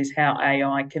perspective, is how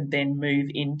AI can then move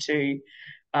into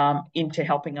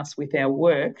helping us with our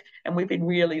work. And we've been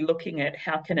really looking at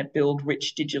how can it build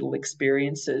rich digital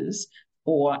experiences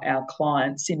for our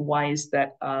clients in ways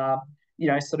that are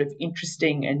sort of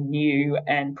interesting and new,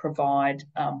 and provide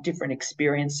different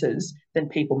experiences than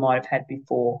people might have had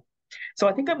before. So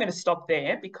I think I'm going to stop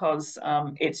there, because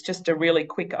it's just a really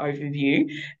quick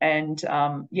overview, and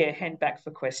hand back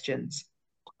for questions.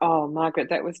 Oh, Margaret,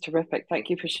 that was terrific. Thank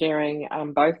you for sharing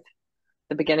both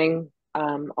the beginning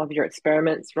of your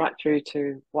experiments right through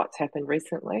to what's happened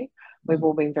recently. We've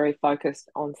all been very focused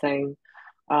on seeing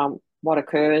what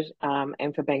occurred,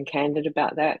 and for being candid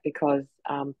about that, because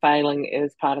failing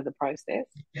is part of the process,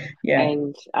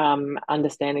 and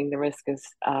understanding the risk is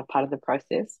part of the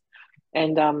process.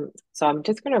 And so I'm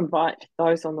just going to invite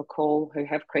those on the call who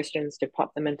have questions to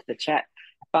pop them into the chat.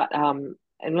 But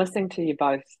in listening to you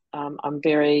both, I'm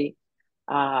very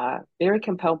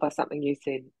compelled by something you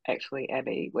said, actually,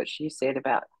 Abbey, which you said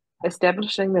about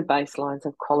establishing the baselines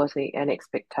of quality and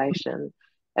expectation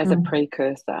as a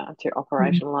precursor to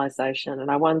operationalisation.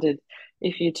 And I wondered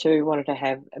if you two wanted to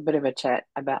have a bit of a chat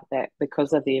about that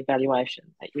because of the evaluation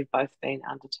that you've both been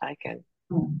undertaking.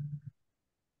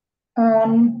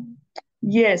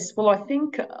 Yes, well, I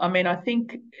think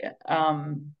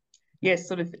yes,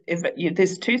 sort of,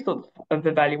 there's two sorts of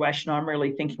evaluation I'm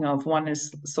really thinking of. One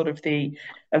is sort of the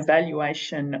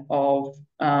evaluation of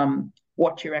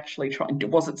what you're actually trying to,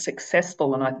 was it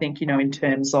successful? And I think, in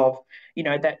terms of,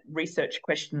 that research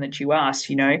question that you asked,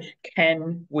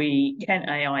 can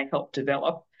AI help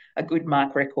develop a good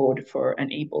mark record for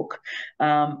an ebook?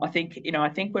 I think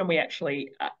when we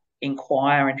actually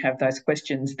inquire and have those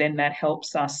questions, then that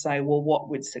helps us say, well, what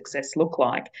would success look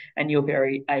like? And you're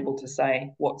very able to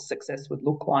say what success would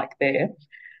look like there.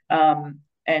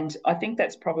 And I think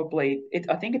that's probably it.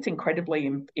 I think it's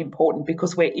incredibly important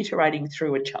because we're iterating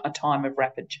through a time of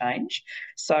rapid change.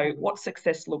 So what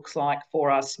success looks like for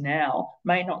us now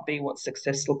may not be what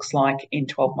success looks like in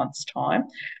 12 months' time.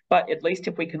 But at least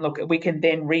if we can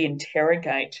then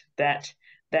reinterrogate that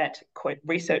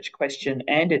research question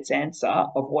and its answer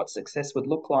of what success would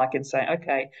look like and say,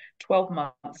 okay, 12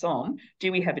 months on,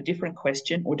 do we have a different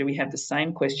question or do we have the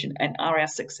same question? And are our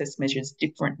success measures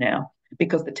different now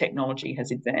because the technology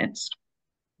has advanced?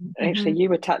 Actually, you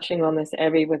were touching on this,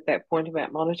 Abbey, with that point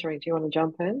about monitoring. Do you want to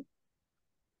jump in?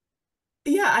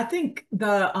 Yeah, I think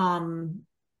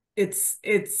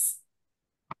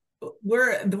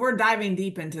we're diving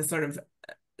deep into sort of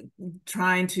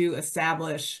trying to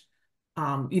establish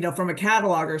from a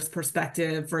cataloger's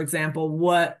perspective, for example,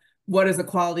 what is a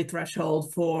quality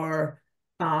threshold for,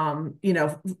 for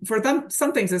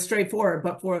some things it's straightforward,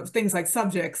 but for things like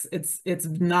subjects, it's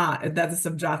not. That's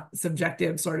a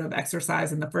subjective sort of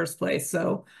exercise in the first place.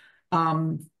 So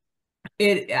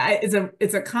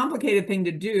it's a complicated thing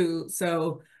to do.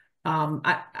 So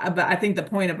but I think the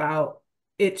point about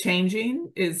it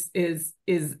changing is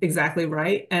exactly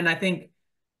right. And I think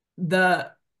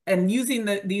using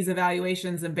these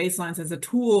evaluations and baselines as a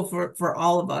tool for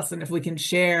all of us, and if we can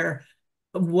share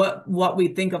what we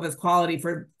think of as quality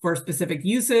for specific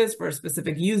uses, for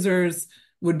specific users,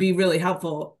 would be really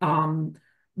helpful. And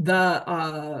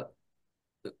I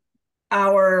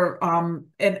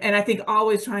think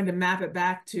always trying to map it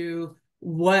back to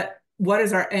what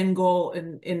is our end goal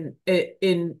in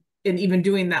even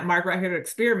doing that mark record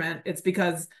experiment. It's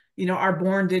because our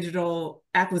born digital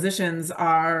acquisitions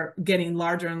are getting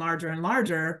larger and larger and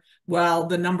larger, while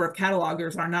the number of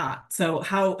catalogers are not. So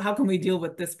how can we deal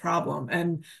with this problem?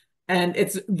 And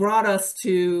it's brought us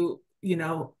to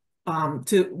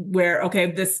to where,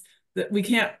 okay, we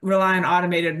can't rely on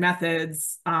automated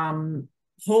methods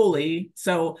wholly.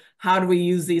 So how do we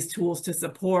use these tools to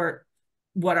support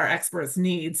what our experts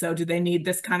need? So do they need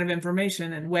this kind of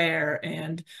information, and where?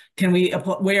 And can we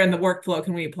where in the workflow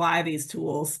can we apply these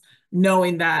tools,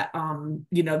 knowing that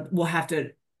we'll have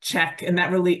to check, and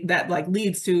that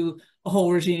leads to a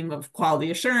whole regime of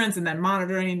quality assurance and then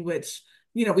monitoring, which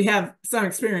we have some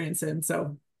experience in.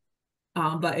 So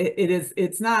but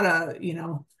it's not a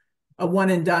one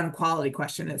and done quality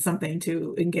question. It's something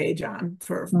to engage on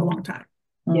for a long time.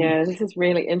 Yeah, this is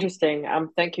really interesting.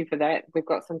 Thank you for that. We've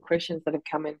got some questions that have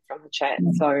come in from the chat.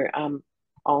 So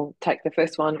I'll take the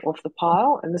first one off the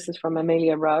pile, and this is from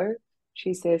Amelia Rowe.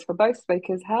 She says, for both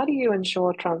speakers, how do you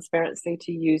ensure transparency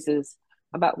to users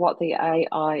about what the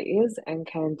AI is and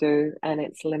can do and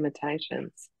its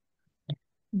limitations?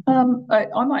 I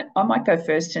might go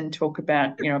first and talk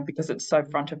about, because it's so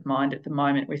front of mind at the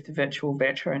moment with the virtual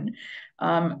veteran.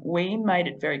 We made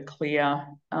it very clear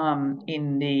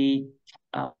in the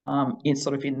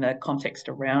context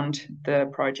around the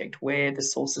project where the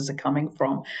sources are coming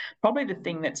from. Probably the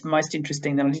thing that's most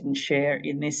interesting that I didn't share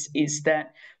in this is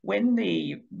that when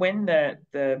the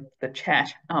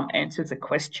chat answers a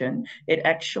question, it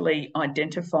actually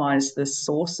identifies the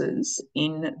sources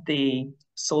in the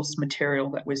source material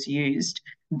that was used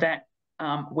that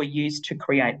were used to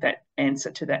create that answer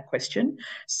to that question.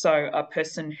 So a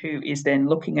person who is then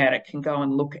looking at it can go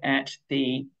and look at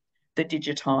the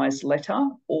digitized letter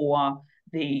or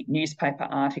the newspaper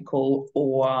article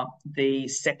or the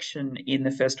section in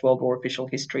the First World War official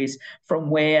histories from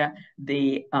where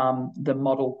the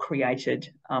model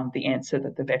created the answer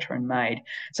that the veteran made.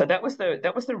 So that was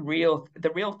the real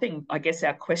thing. I guess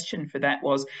our question for that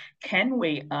was, can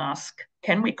we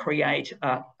create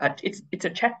it's a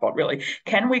chatbot really?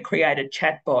 Can we create a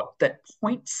chatbot that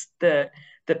points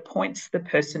the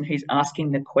person who's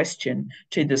asking the question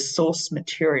to the source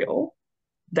material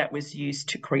that was used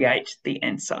to create the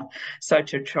answer? So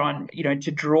to try and,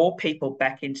 to draw people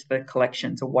back into the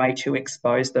collections, a way to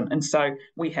expose them. And so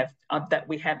we have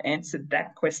answered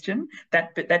that question.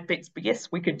 That bit's, yes,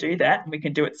 we could do that, and we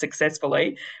can do it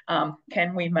successfully.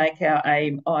 Can we make our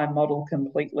AI model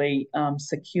completely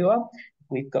secure?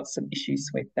 We've got some issues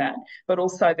with that, but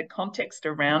also the context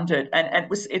around it, and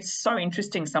it's so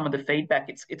interesting. Some of the feedback,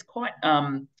 it's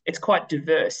quite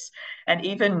diverse, and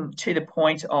even to the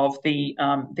point of the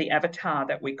avatar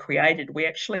that we created, we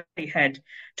actually had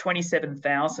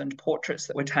 27,000 portraits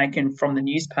that were taken from the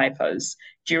newspapers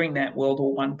during that World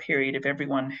War I period of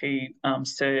everyone who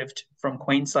served from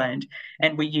Queensland,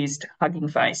 and we used Hugging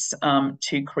Face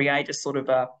to create a sort of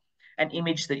an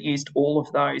image that used all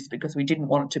of those, because we didn't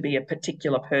want it to be a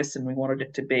particular person. We wanted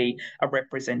it to be a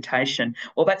representation.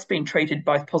 Well, that's been treated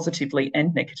both positively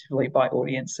and negatively by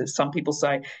audiences. Some people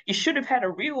say, you should have had a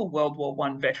real World War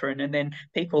I veteran, and then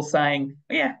people saying,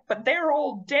 yeah, but they're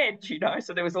all dead,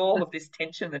 So there was all of this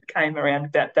tension that came around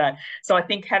about that. So I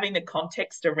think having the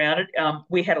context around it,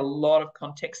 we had a lot of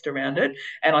context around it,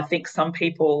 and I think some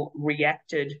people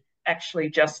reacted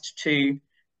actually just to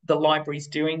the libraries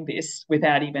doing this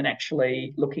without even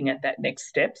actually looking at that next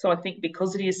step. So I think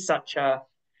because it is such a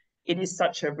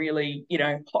really,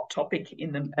 hot topic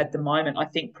at the moment, I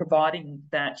think providing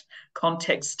that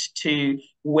context to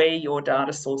what your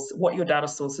data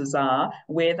sources are,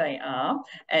 where they are,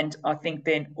 and I think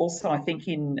then also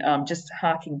in just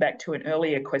harking back to an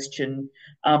earlier question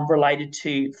related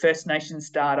to First Nations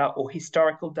data or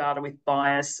historical data with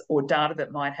bias, or data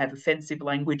that might have offensive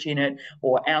language in it,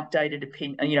 or outdated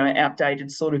opinion,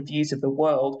 outdated sort of views of the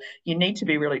world, you need to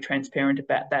be really transparent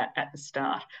about that at the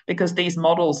start, because these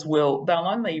models they'll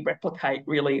only replicate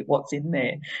really what's in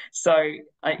there. So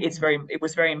it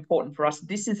was very important for us.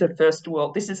 This is an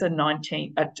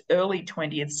early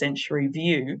 20th century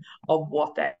view of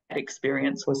what that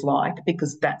experience was like,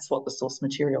 because that's what the source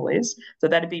material is. So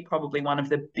that'd be probably one of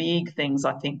the big things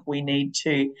I think we need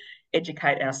to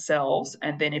educate ourselves,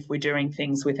 and then if we're doing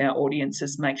things with our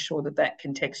audiences, make sure that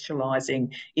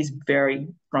contextualizing is very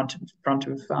front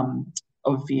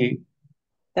of view.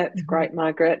 That's great,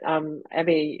 Margaret.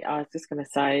 Abby, I was just going to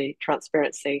say,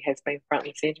 transparency has been front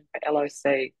and centre for LOC.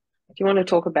 Do you want to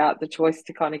talk about the choice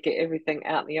to kind of get everything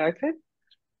out in the open,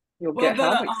 your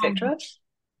GitHub, etc.?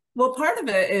 Well, part of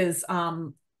it is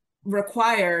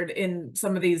required in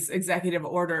some of these executive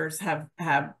orders have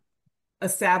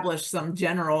established some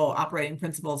general operating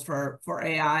principles for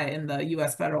AI in the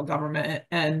U.S. federal government,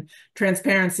 and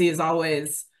transparency is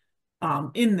always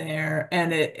in there,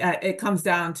 and it comes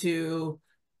down to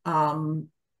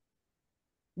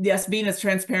yes, being as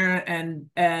transparent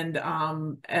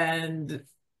and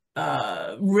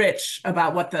rich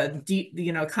about what the deep,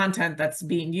 content that's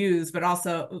being used, but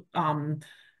also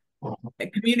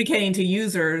communicating to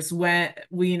users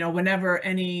whenever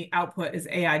any output is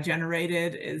AI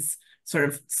generated is sort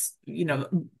of,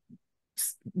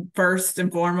 first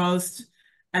and foremost,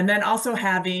 and then also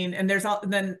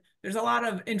there's a lot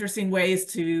of interesting ways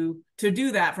to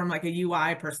do that from like a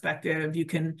UI perspective. You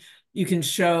can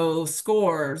show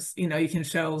scores, you can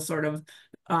show sort of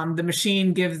the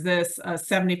machine gives this a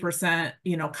 70%,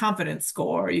 confidence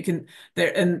score. You can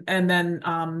there, and then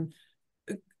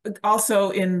also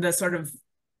in the sort of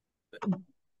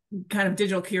kind of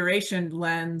digital curation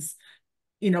lens,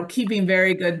 keeping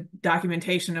very good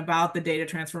documentation about the data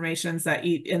transformations that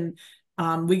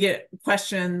we get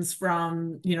questions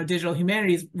from, digital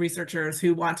humanities researchers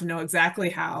who want to know exactly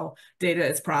how data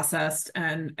is processed,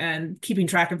 and keeping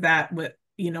track of that with,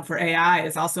 for AI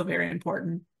is also very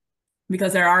important,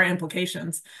 because there are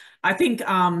implications. I think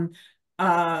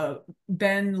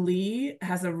Ben Lee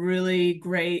has a really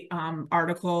great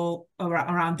article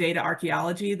around data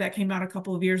archaeology that came out a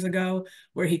couple of years ago,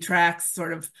 where he tracks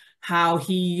sort of how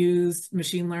he used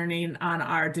machine learning on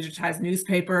our digitized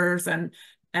newspapers, and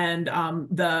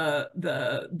the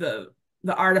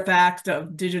artifact of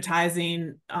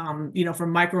digitizing,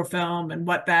 from microfilm, and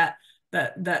what that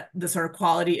the sort of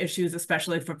quality issues,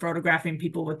 especially for photographing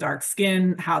people with dark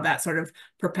skin, how that sort of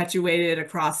perpetuated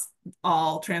across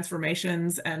all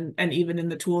transformations, and even in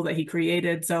the tool that he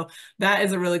created. So that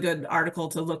is a really good article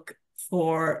to look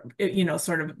for,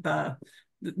 sort of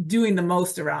doing the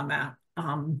most around that.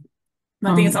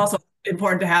 I think it's also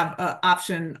important to have an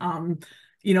option.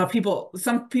 You know,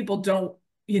 some people don't,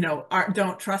 you know,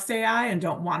 don't trust AI and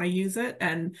don't want to use it,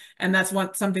 and that's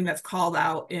something that's called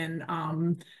out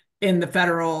in the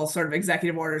federal sort of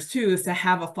executive orders too, is to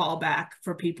have a fallback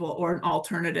for people or an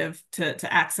alternative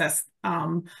to access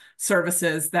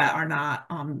services that are not,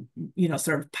 you know,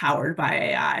 sort of powered by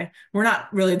AI. We're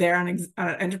not really there on an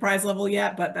enterprise level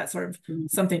yet, but that's sort of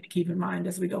something to keep in mind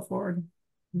as we go forward.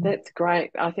 That's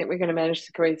great. I think we're going to manage to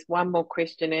squeeze one more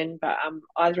question in, but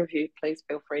either of you, please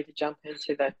feel free to jump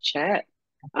into the chat.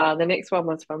 The next one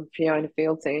was from Fiona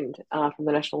Fieldsend from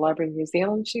the National Library of New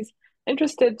Zealand. She's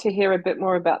interested to hear a bit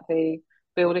more about the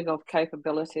building of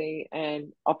capability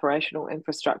and operational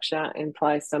infrastructure in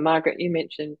place. So Margaret, you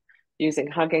mentioned using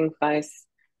Hugging Face,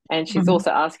 and she's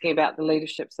also asking about the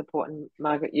leadership support. And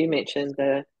Margaret, you mentioned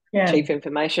the Chief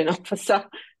Information Officer.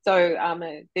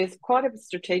 So there's quite a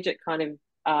strategic kind of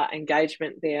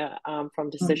engagement there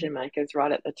from decision makers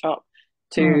right at the top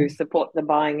to support the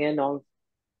buying in of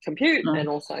compute and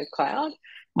also cloud.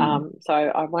 So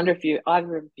I wonder if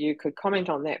either of you could comment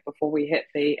on that before we hit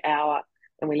the hour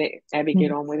and we let Abbey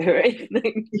get on with her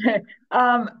evening.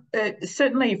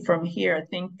 Certainly from here, I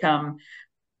think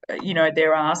you know,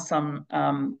 there are some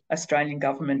Australian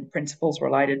government principles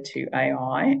related to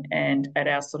AI, and at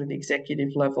our sort of executive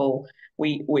level,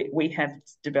 we have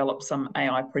developed some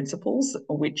AI principles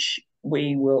which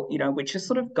we will, you know, which are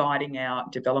sort of guiding our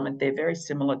development. They're very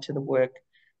similar to the work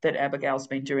that Abigail's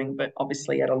been doing, but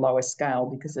obviously at a lower scale,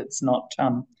 because it's not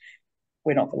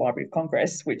we're not the Library of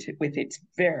Congress, which with its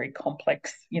very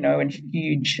complex, you know, and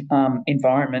huge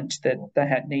environment that they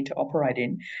need to operate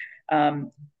in.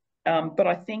 But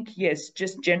I think, yes,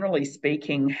 just generally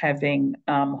speaking, having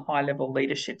high-level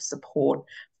leadership support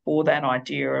for that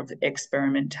idea of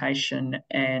experimentation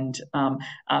and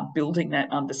building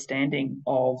that understanding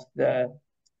of the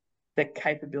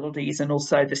capabilities and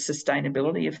also the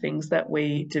sustainability of things that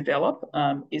we develop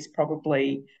is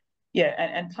probably,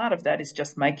 and part of that is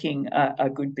just making a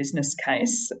good business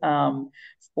case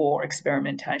for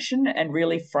experimentation and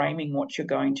really framing what you're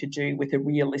going to do with a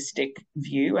realistic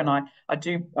view. And I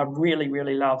really,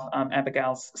 really love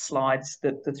Abigail's slides,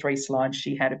 the 3 slides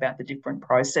she had about the different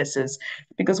processes,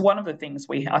 because one of the things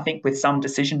I think with some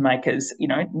decision makers, you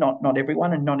know, not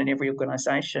everyone and not in every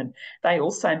organisation, they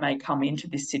also may come into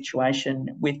this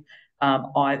situation with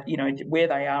you know, where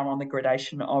they are on the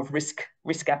gradation of risk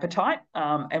appetite,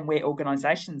 and where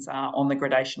organisations are on the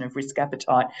gradation of risk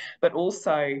appetite, but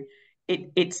also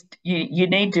you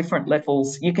need different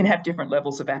levels. You can have different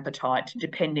levels of appetite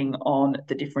depending on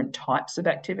the different types of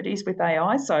activities with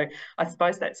AI. So I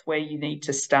suppose that's where you need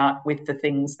to start with the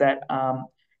things that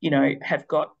you know, have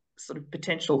got sort of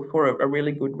potential for a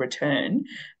really good return,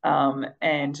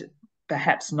 and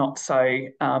perhaps not so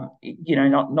you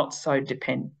know, not so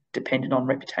dependent on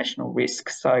reputational risk,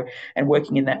 so, and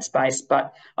working in that space.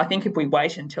 But I think if we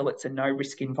wait until it's a no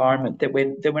risk environment, that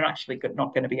we're actually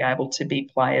not going to be able to be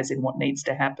players in what needs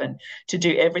to happen to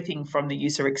do everything from the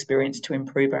user experience to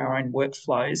improve our own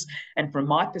workflows. And from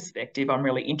my perspective, I'm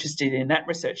really interested in that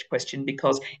research question,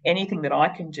 because anything that I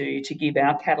can do to give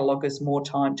our cataloguers more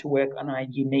time to work on our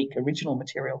unique original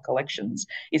material collections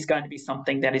is going to be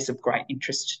something that is of great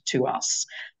interest to us.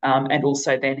 And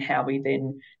also then how we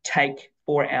then take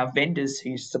for our vendors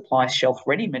who supply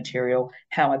shelf-ready material,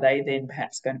 how are they then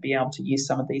perhaps going to be able to use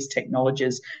some of these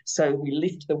technologies? So we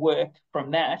lift the work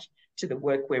from that to the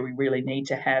work where we really need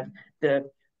to have the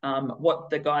what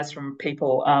the guys from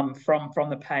people from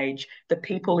the page, the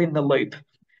people in the loop.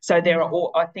 So there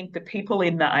are I think the people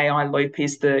in the AI loop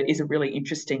is a really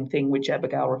interesting thing, which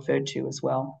Abigail referred to as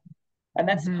well. And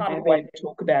that's part of the way to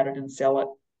talk about it and sell it.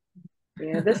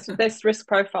 Yeah, this risk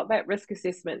profile, that risk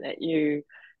assessment that you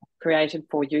created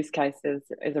for use cases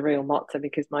is a real mozza,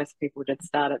 because most people did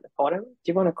start at the bottom. Do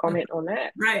you want to comment on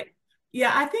that? Right.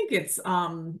 Yeah, I think it's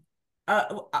a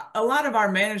lot of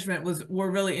our management were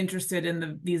really interested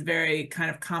in these very kind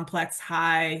of complex,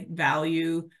 high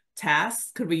value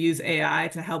tasks. Could we use AI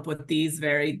to help with these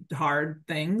very hard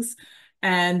things?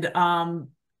 And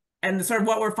sort of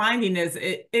what we're finding is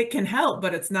it can help,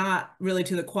 but it's not really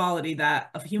to the quality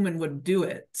that a human would do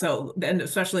it. So, and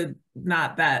especially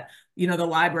not that, you know, the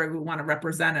library would want to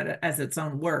represent it as its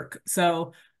own work.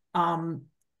 So,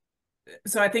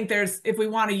 so I think if we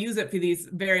want to use it for these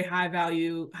very high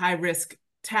value, high risk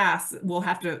tasks, we'll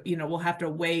have to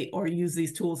wait or use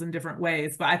these tools in different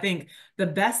ways. But I think the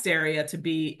best area to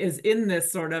be is in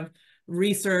this sort of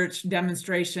research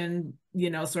demonstration,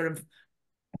 you know, sort of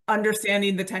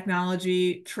understanding the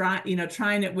technology, trying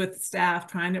it with staff,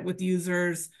 trying it with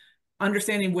users,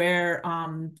 understanding where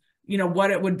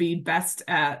what it would be best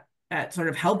at sort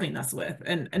of helping us with.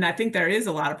 And I think there is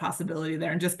a lot of possibility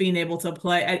there, and just being able to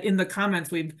play. In the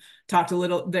comments, we've talked a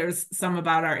little, there's some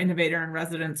about our Innovator in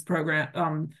Residence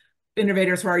program,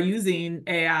 innovators who are using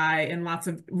AI in lots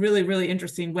of really, really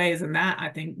interesting ways. And that, I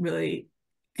think, really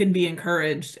can be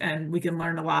encouraged, and we can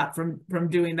learn a lot from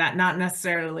doing that, not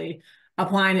necessarily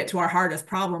applying it to our hardest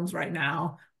problems right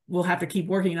now. We'll have to keep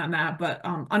working on that, but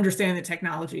understanding the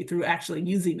technology through actually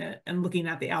using it and looking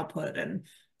at the output and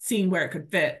seeing where it could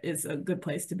fit is a good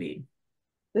place to be.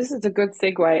 This is a good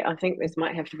segue. I think this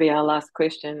might have to be our last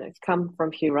question. It's come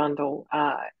from Hugh Rundle.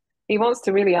 He wants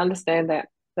to really understand that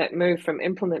move from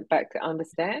implement back to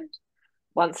understand.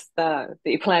 Once the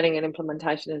planning and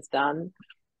implementation is done,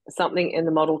 something in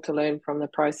the model to learn from the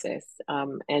process.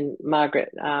 And Margaret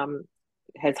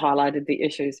has highlighted the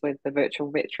issues with the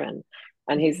virtual veteran.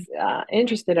 And he's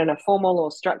interested in a formal or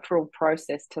structural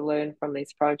process to learn from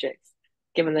these projects.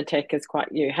 Given the tech is quite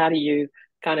new, how do you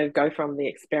kind of go from the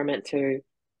experiment to,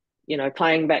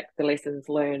 playing back the lessons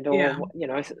learned, or,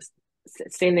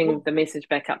 sending the message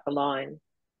back up the line?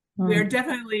 We're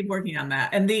definitely working on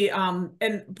that. And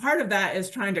and part of that is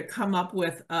trying to come up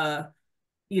with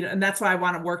and that's why I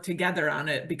want to work together on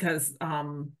it, because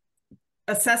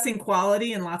assessing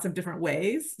quality in lots of different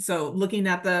ways. So looking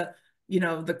at the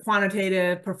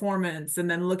quantitative performance,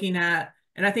 and then looking at,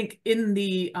 and I think in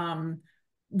the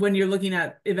when you're looking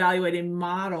at evaluating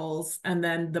models and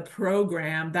then the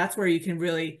program, that's where you can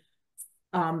really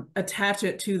attach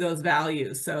it to those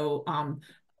values. So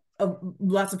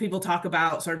lots of people talk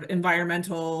about sort of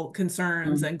environmental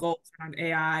concerns and goals around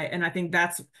AI. And I think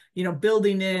that's,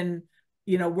 building in,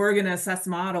 we're going to assess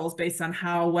models based on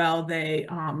how well they,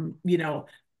 how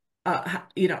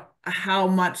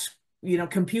much,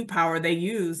 compute power they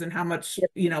use, and how much,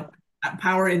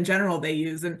 power in general they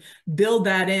use, and build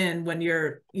that in when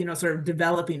you're, sort of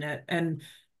developing it, and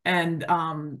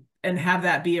have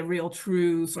that be a real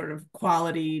true sort of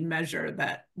quality measure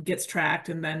that gets tracked,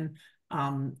 and then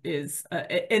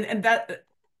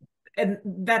and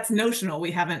that's notional.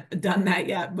 We haven't done that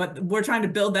yet, but we're trying to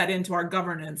build that into our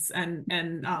governance, and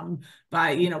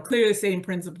by clearly stating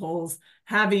principles,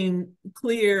 having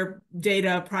clear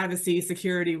data privacy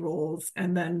security rules,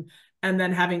 and then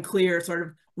having clear sort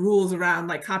of rules around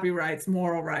like copyrights,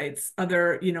 moral rights,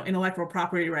 other intellectual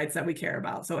property rights that we care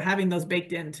about. So having those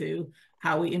baked into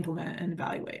how we implement and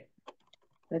evaluate.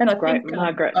 That's great,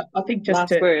 Margaret. I think just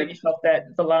to finish off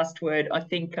the last word, I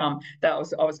think I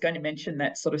was going to mention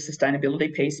that sort of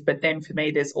sustainability piece, but then for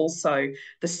me, there's also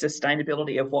the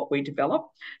sustainability of what we develop.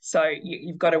 So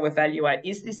you've got to evaluate,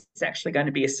 is this actually going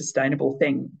to be a sustainable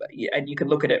thing? And you can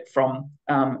look at it from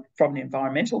an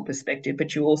environmental perspective,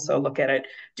 but you also look at it,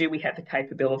 do we have the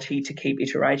capability to keep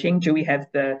iterating?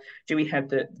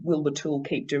 Will the tool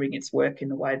keep doing its work in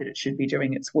the way that it should be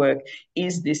doing its work?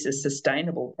 Is this a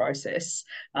sustainable process?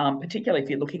 Particularly if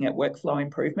you're looking at workflow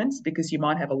improvements, because you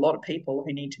might have a lot of people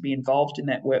who need to be involved in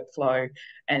that workflow,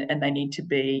 and they need to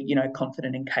be,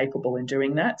 confident and capable in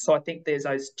doing that. So I think there's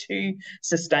those two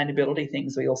sustainability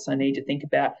things we also need to think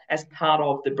about as part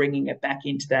of the bringing it back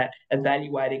into that,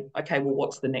 evaluating, okay, well,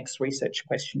 what's the next research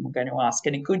question we're going to ask?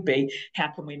 And it could be, how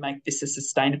can we make this a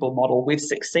sustainable model? We've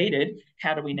succeeded.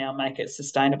 How do we now make it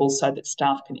sustainable so that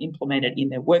staff can implement it in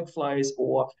their workflows,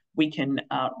 or we can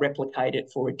replicate it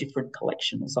for a different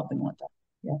collection or something like that?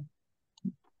 Yeah.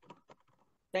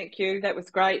 Thank you. That was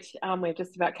great. We're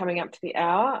just about coming up to the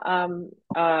hour.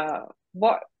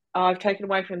 What I've taken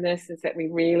away from this is that we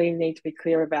really need to be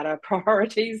clear about our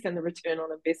priorities and the return on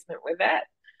investment with that.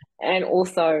 And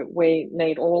also we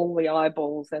need all the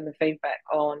eyeballs and the feedback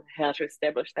on how to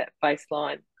establish that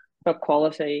baseline for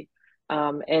quality,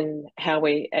 and how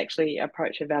we actually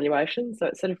approach evaluation. So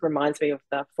it sort of reminds me of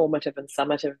the formative and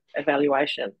summative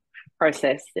evaluation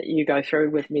process that you go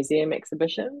through with museum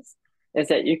exhibitions, is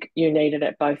that you need it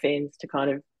at both ends to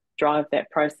kind of drive that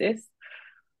process.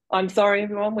 I'm sorry,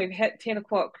 everyone, we've hit 10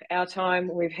 o'clock our time,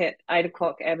 we've hit 8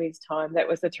 o'clock Abbey's time. That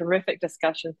was a terrific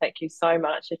discussion. Thank you so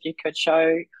much. If you could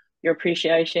show your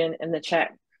appreciation in the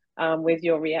chat with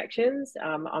your reactions.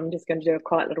 I'm just going to do a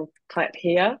quiet little clap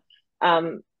here.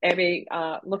 Abbey,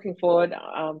 looking forward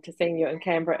to seeing you in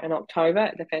Canberra in October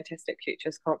at the Fantastic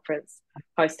Futures Conference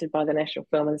hosted by the National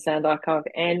Film and Sound Archive,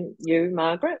 and you,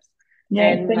 Margaret,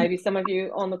 and maybe some of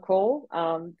you on the call.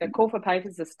 The call for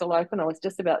papers is still open. I was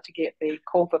just about to get the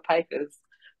call for papers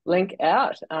link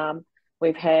out.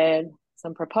 We've had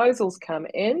some proposals come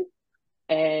in,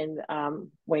 and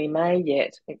we may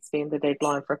yet extend the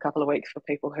deadline for a couple of weeks for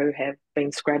people who have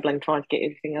been scrabbling trying to get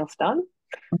everything else done.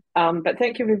 But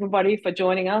thank you, everybody, for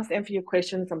joining us and for your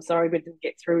questions. I'm sorry we didn't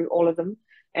get through all of them,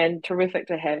 and terrific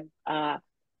to have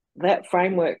that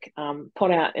framework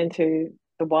put out into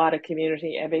the wider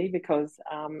community, Abbey, because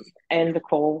and the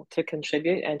call to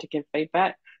contribute and to give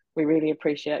feedback. We really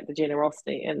appreciate the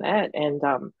generosity in that, and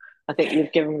I think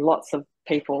you've given lots of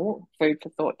people food for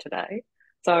thought today.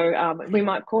 So we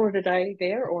might call it a day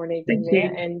there or an evening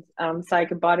there, and say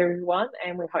goodbye to everyone,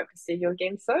 and we hope to see you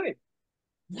again soon.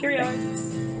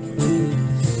 Cheerio.